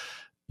 Whereas,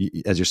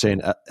 as you're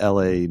saying,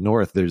 LA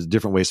North, there's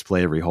different ways to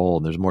play every hole,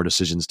 and there's more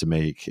decisions to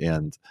make.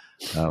 And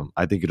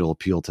I think it'll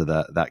appeal to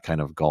that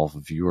kind of golf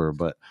viewer.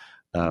 But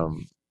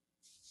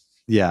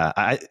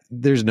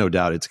there's no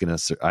doubt it's going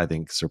to, I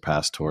think,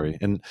 surpass Torrey.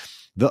 And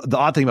the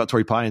odd thing about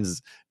Torrey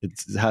Pines,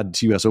 it's had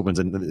 2 U.S. Opens,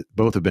 and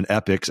both have been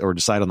epics or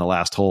decided on the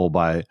last hole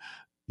by,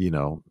 when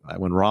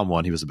Rahm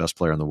won, he was the best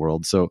player in the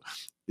world. So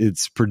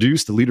it's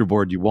produced the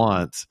leaderboard you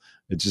want.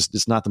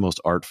 It's not the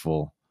most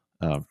artful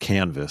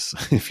canvas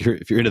if you're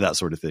into that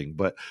sort of thing.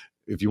 But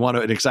if you want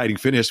an exciting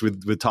finish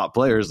with top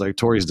players, like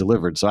Torrey's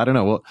delivered. So I don't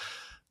know.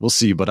 We'll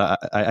see. But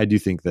I do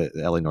think that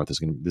LA North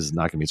this is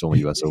not going to be its only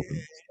U.S.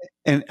 Open.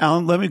 And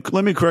Alan, let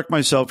me correct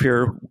myself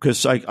here,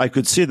 because I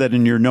could see that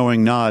in your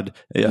knowing nod.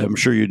 I'm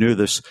sure you knew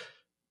this.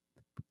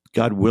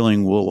 God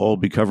willing, we'll all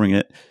be covering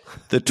it.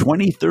 The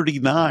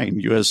 2039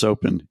 U.S.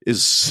 Open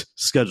is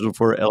scheduled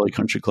for LA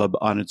Country Club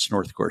on its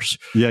North course.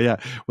 Yeah.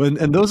 Well,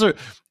 and those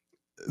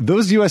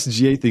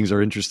USGA things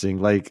are interesting.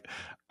 Like,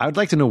 I would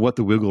like to know what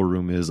the wiggle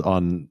room is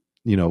on,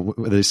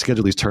 they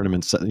schedule these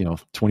tournaments,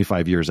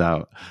 25 years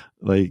out.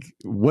 Like,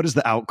 what is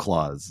the out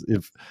clause?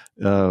 If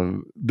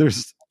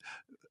there's,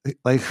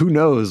 like, who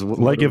knows?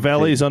 If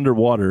LA's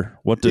underwater,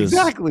 what does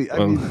exactly?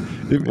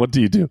 what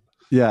do you do?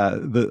 Yeah,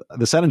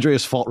 the San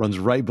Andreas fault runs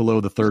right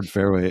below the third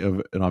fairway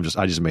and I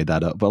just made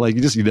that up, but like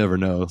you never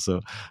know.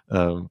 So,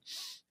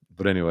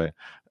 but anyway,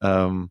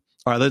 all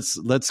right,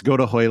 let's go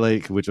to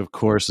Hoylake, which of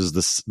course is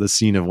the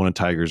scene of one of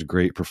Tiger's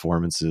great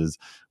performances.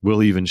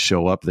 We'll even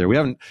show up there.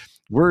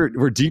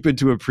 We're deep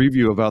into a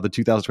preview about the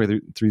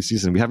 2023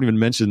 season. We haven't even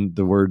mentioned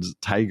the words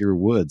Tiger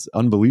Woods.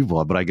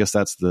 Unbelievable, but I guess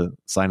that's the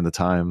sign of the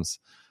times.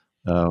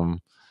 It'll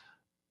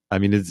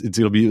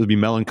be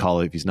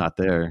melancholy if he's not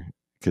there,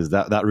 because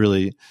that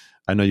really,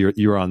 I know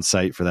you were on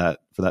site for that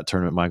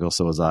tournament, Michael.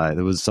 So was I.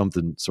 There was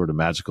something sort of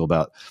magical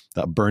about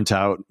that burnt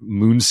out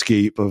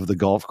moonscape of the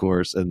golf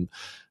course, and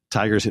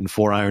Tiger's hitting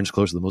 4 irons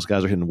closer than most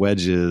guys are hitting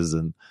wedges,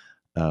 and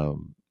that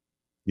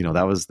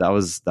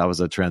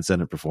was a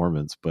transcendent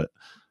performance. But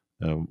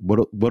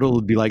what'll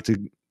it be like to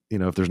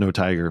if there's no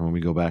Tiger when we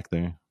go back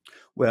there?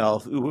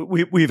 Well,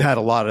 we've had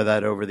a lot of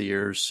that over the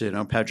years.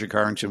 Patrick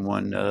Harrington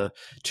won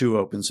 2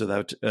 Opens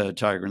without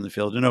Tiger in the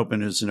field. An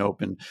Open is an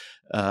Open.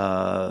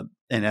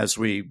 And as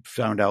we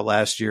found out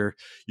last year,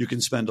 you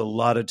can spend a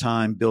lot of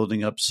time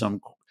building up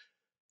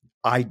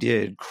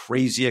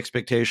crazy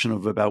expectation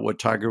about what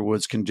Tiger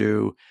Woods can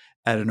do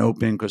at an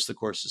Open, because the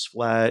course is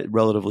flat,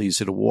 relatively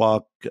easy to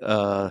walk.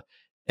 And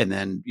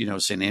then,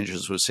 St.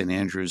 Andrews was St.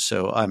 Andrews.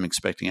 So I'm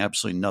expecting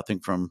absolutely nothing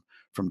from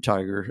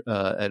Tiger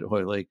at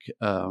Hoylake.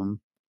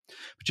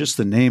 But just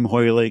the name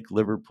Hoylake,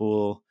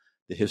 Liverpool,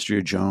 the history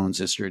of Jones,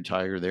 history of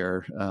Tiger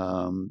there.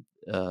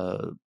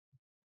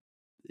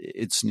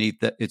 It's neat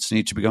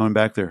to be going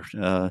back there.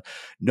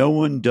 No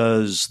one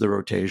does the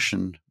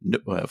rotation.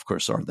 Well, of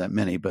course, there aren't that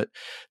many, but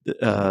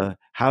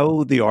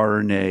how the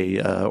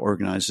R&A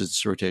organizes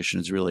its rotation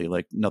is really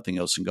like nothing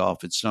else in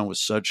golf. It's done with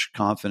such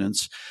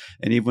confidence.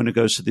 And even when it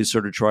goes to these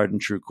sort of tried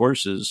and true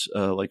courses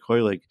like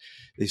Hoylake,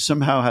 they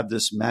somehow have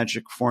this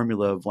magic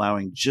formula of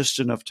allowing just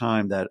enough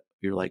time that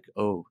you're like,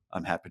 oh,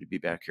 I'm happy to be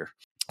back here.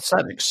 It's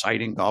not an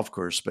exciting golf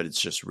course, but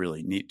it's just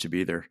really neat to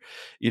be there.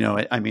 You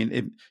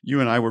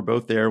and I were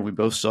both there. We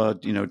both saw,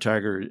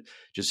 Tiger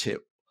just hit.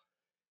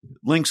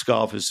 Links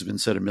golf has been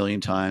said a million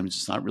times.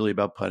 It's not really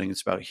about putting.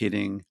 It's about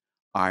hitting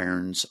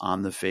irons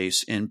on the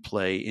face, in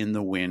play, in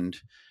the wind.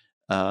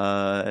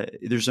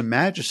 There's a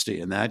majesty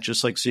in that,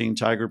 just like seeing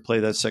Tiger play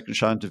that second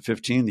shot into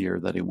 15 the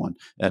year that he won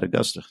at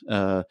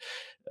Augusta.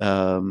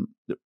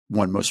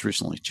 Won most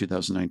recently,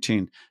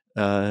 2019.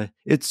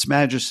 It's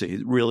majesty.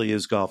 It really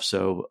is golf.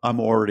 So I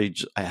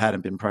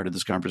hadn't been part of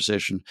this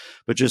conversation,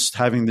 but just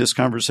having this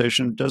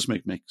conversation does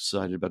make me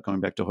excited about going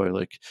back to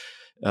Hoylake.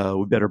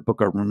 We better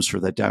book our rooms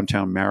for that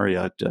downtown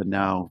Marriott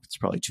now. It's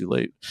probably too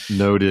late.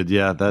 Noted.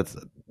 Yeah, that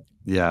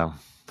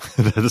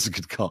is a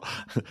good call.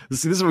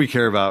 This is what we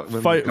care about.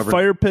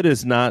 Fire Pit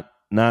is not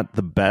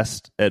the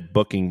best at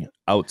booking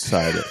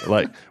outside.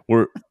 Like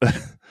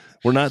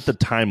we're not the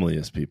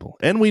timeliest people,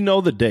 and we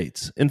know the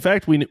dates. In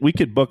fact, we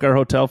could book our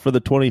hotel for the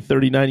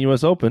 2039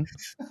 U.S. Open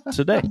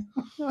today.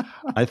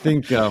 I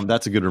think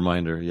that's a good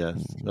reminder.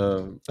 Yes,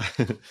 and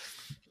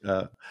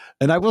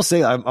I will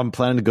say I'm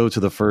planning to go to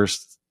the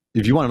first.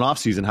 If you want an off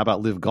season, how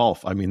about Live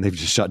Golf? I mean, they've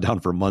just shut down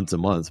for months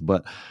and months,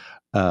 but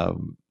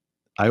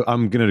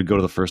I'm going to go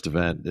to the first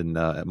event in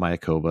at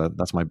Mayakoba.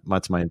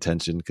 That's my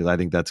intention, because I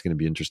think that's going to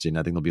be interesting.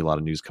 I think there'll be a lot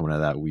of news coming out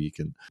of that week.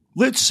 And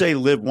let's say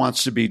Liv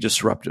wants to be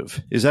disruptive.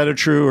 Is that a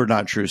true or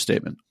not true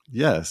statement?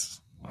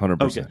 Yes,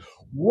 100%. Okay.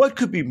 What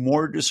could be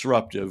more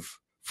disruptive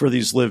for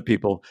these Liv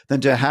people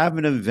than to have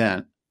an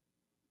event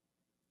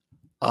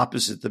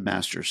opposite the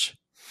Masters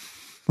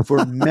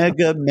for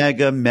mega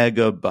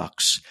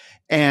bucks?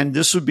 And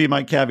this would be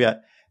my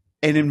caveat.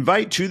 And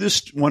invite to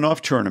this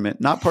one-off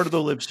tournament, not part of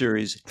the Live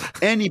Series,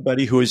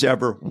 anybody who has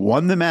ever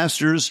won the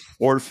Masters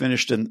or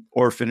finished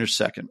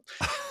second.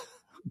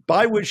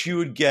 By which you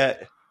would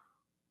get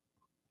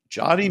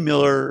Johnny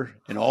Miller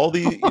and all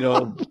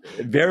the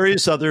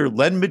various other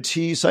Len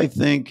Matisse, I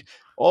think,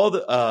 all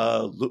the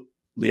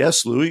Louis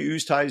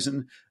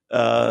Oosthuizen,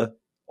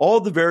 all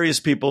the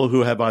various people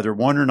who have either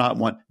won or not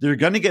won. They're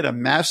going to get a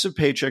massive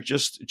paycheck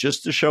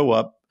just to show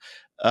up,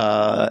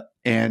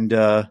 and.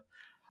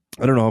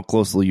 I don't know how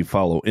closely you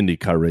follow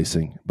IndyCar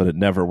racing, but it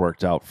never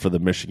worked out for the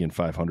Michigan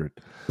 500.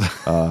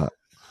 The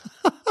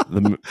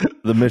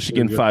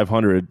Michigan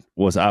 500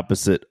 was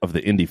opposite of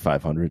the Indy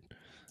 500,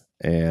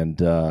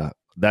 and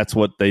that's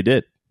what they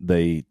did.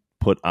 They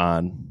put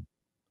on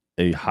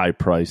a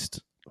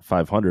high-priced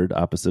 500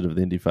 opposite of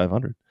the Indy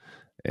 500,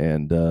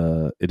 and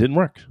it didn't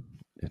work.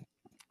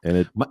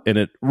 And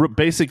it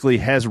basically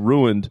has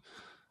ruined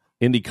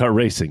IndyCar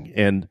racing,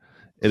 and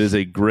it is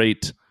a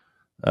great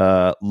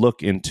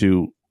look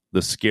into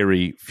the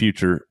scary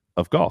future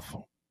of golf.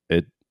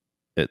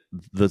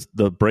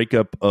 The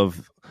breakup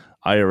of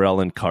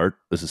IRL and kart.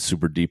 This is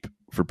super deep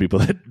for people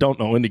that don't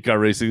know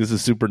IndyCar racing. This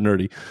is super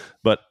nerdy,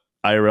 but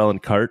IRL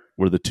and kart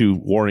were the two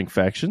warring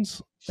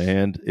factions,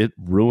 and it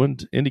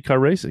ruined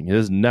IndyCar racing. It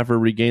has never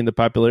regained the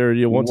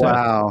popularity it once had.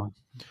 Wow.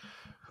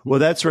 Well,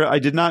 that's right. I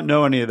did not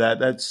know any of that.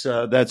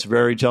 That's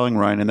very telling,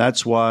 Ryan, and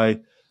that's why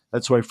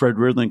Fred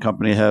Ridley and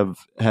company have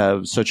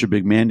such a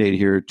big mandate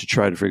here to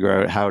try to figure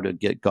out how to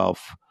get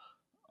golf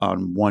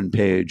on one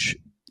page,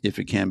 if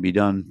it can be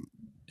done,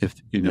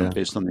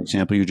 based on the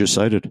example you just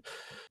cited.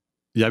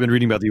 Yeah, I've been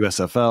reading about the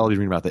USFL,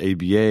 reading about the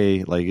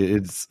ABA. Like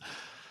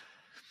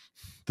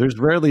there's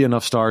rarely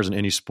enough stars in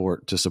any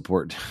sport to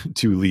support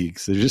two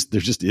leagues. There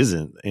just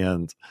isn't,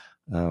 and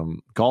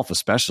golf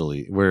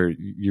especially, where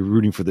you're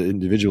rooting for the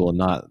individual and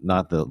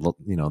not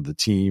the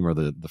team or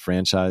the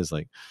franchise.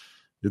 Like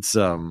it's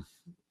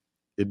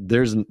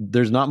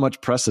there's not much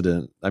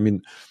precedent. I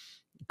mean,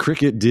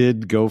 cricket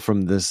did go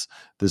from this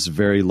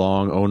very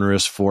long,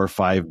 onerous 4 or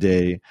 5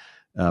 day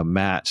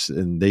match,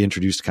 and they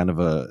introduced kind of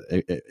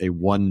a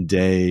 1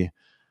 day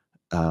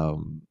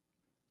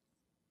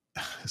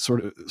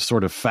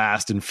sort of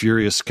fast and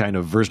furious kind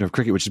of version of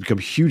cricket, which has become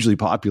hugely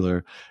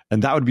popular.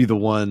 And that would be the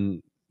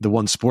one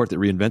sport that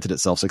reinvented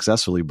itself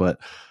successfully. But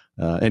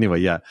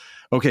anyway, yeah.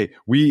 Okay,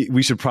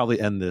 we should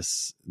probably end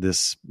this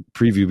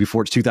preview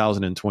before it's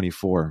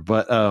 2024.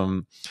 But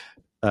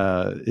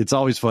it's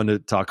always fun to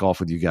talk golf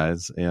with you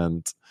guys,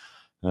 and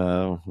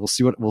we'll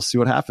see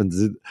what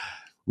happens.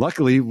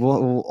 Luckily,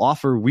 we'll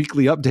offer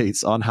weekly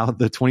updates on how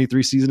the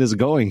 23 season is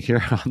going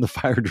here on the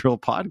Fire Drill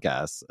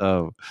podcast.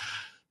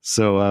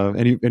 So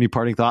any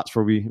parting thoughts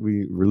before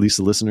we release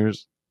the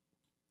listeners?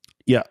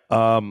 Yeah,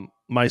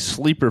 my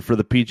sleeper for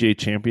the PGA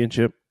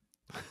Championship,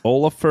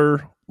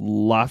 Olafur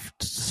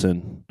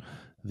Loftsson,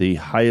 the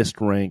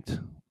highest ranked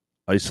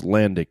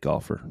Icelandic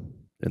golfer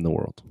in the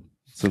world,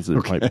 since it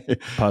might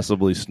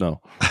possibly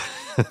snow.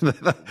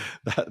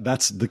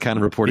 That's the kind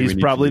of reporting he's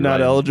probably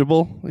not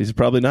eligible. He's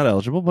probably not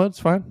eligible, but it's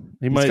fine.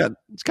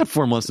 He's got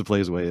 4 months to play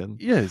his way in.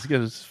 Yeah,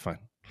 it's fine.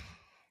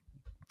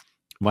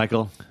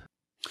 Michael?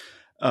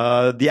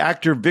 The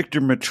actor Victor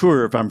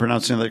Mature, if I'm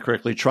pronouncing that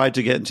correctly, tried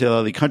to get into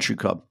the LA Country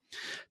Club.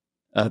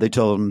 They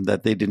told him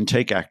that they didn't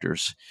take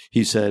actors.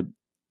 He said,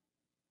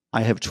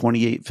 I have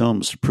 28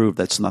 films to prove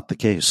that's not the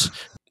case.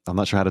 I'm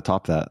not sure how to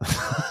top that.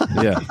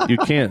 Yeah, you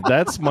can't.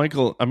 That's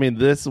Michael. I mean,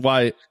 this is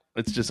why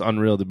it's just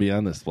unreal to be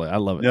on this play. I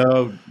love it.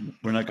 No,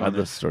 we're not going to.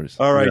 Those stories.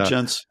 All right,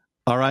 gents.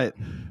 All right.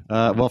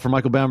 Well, for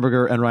Michael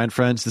Bamberger and Ryan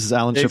French, this is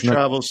Alan Safe Shipnuck.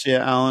 travels.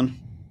 Yeah, Alan.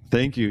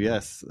 Thank you.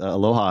 Yes.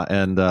 Aloha.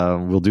 And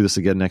we'll do this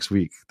again next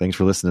week. Thanks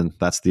for listening.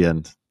 That's the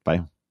end.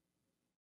 Bye.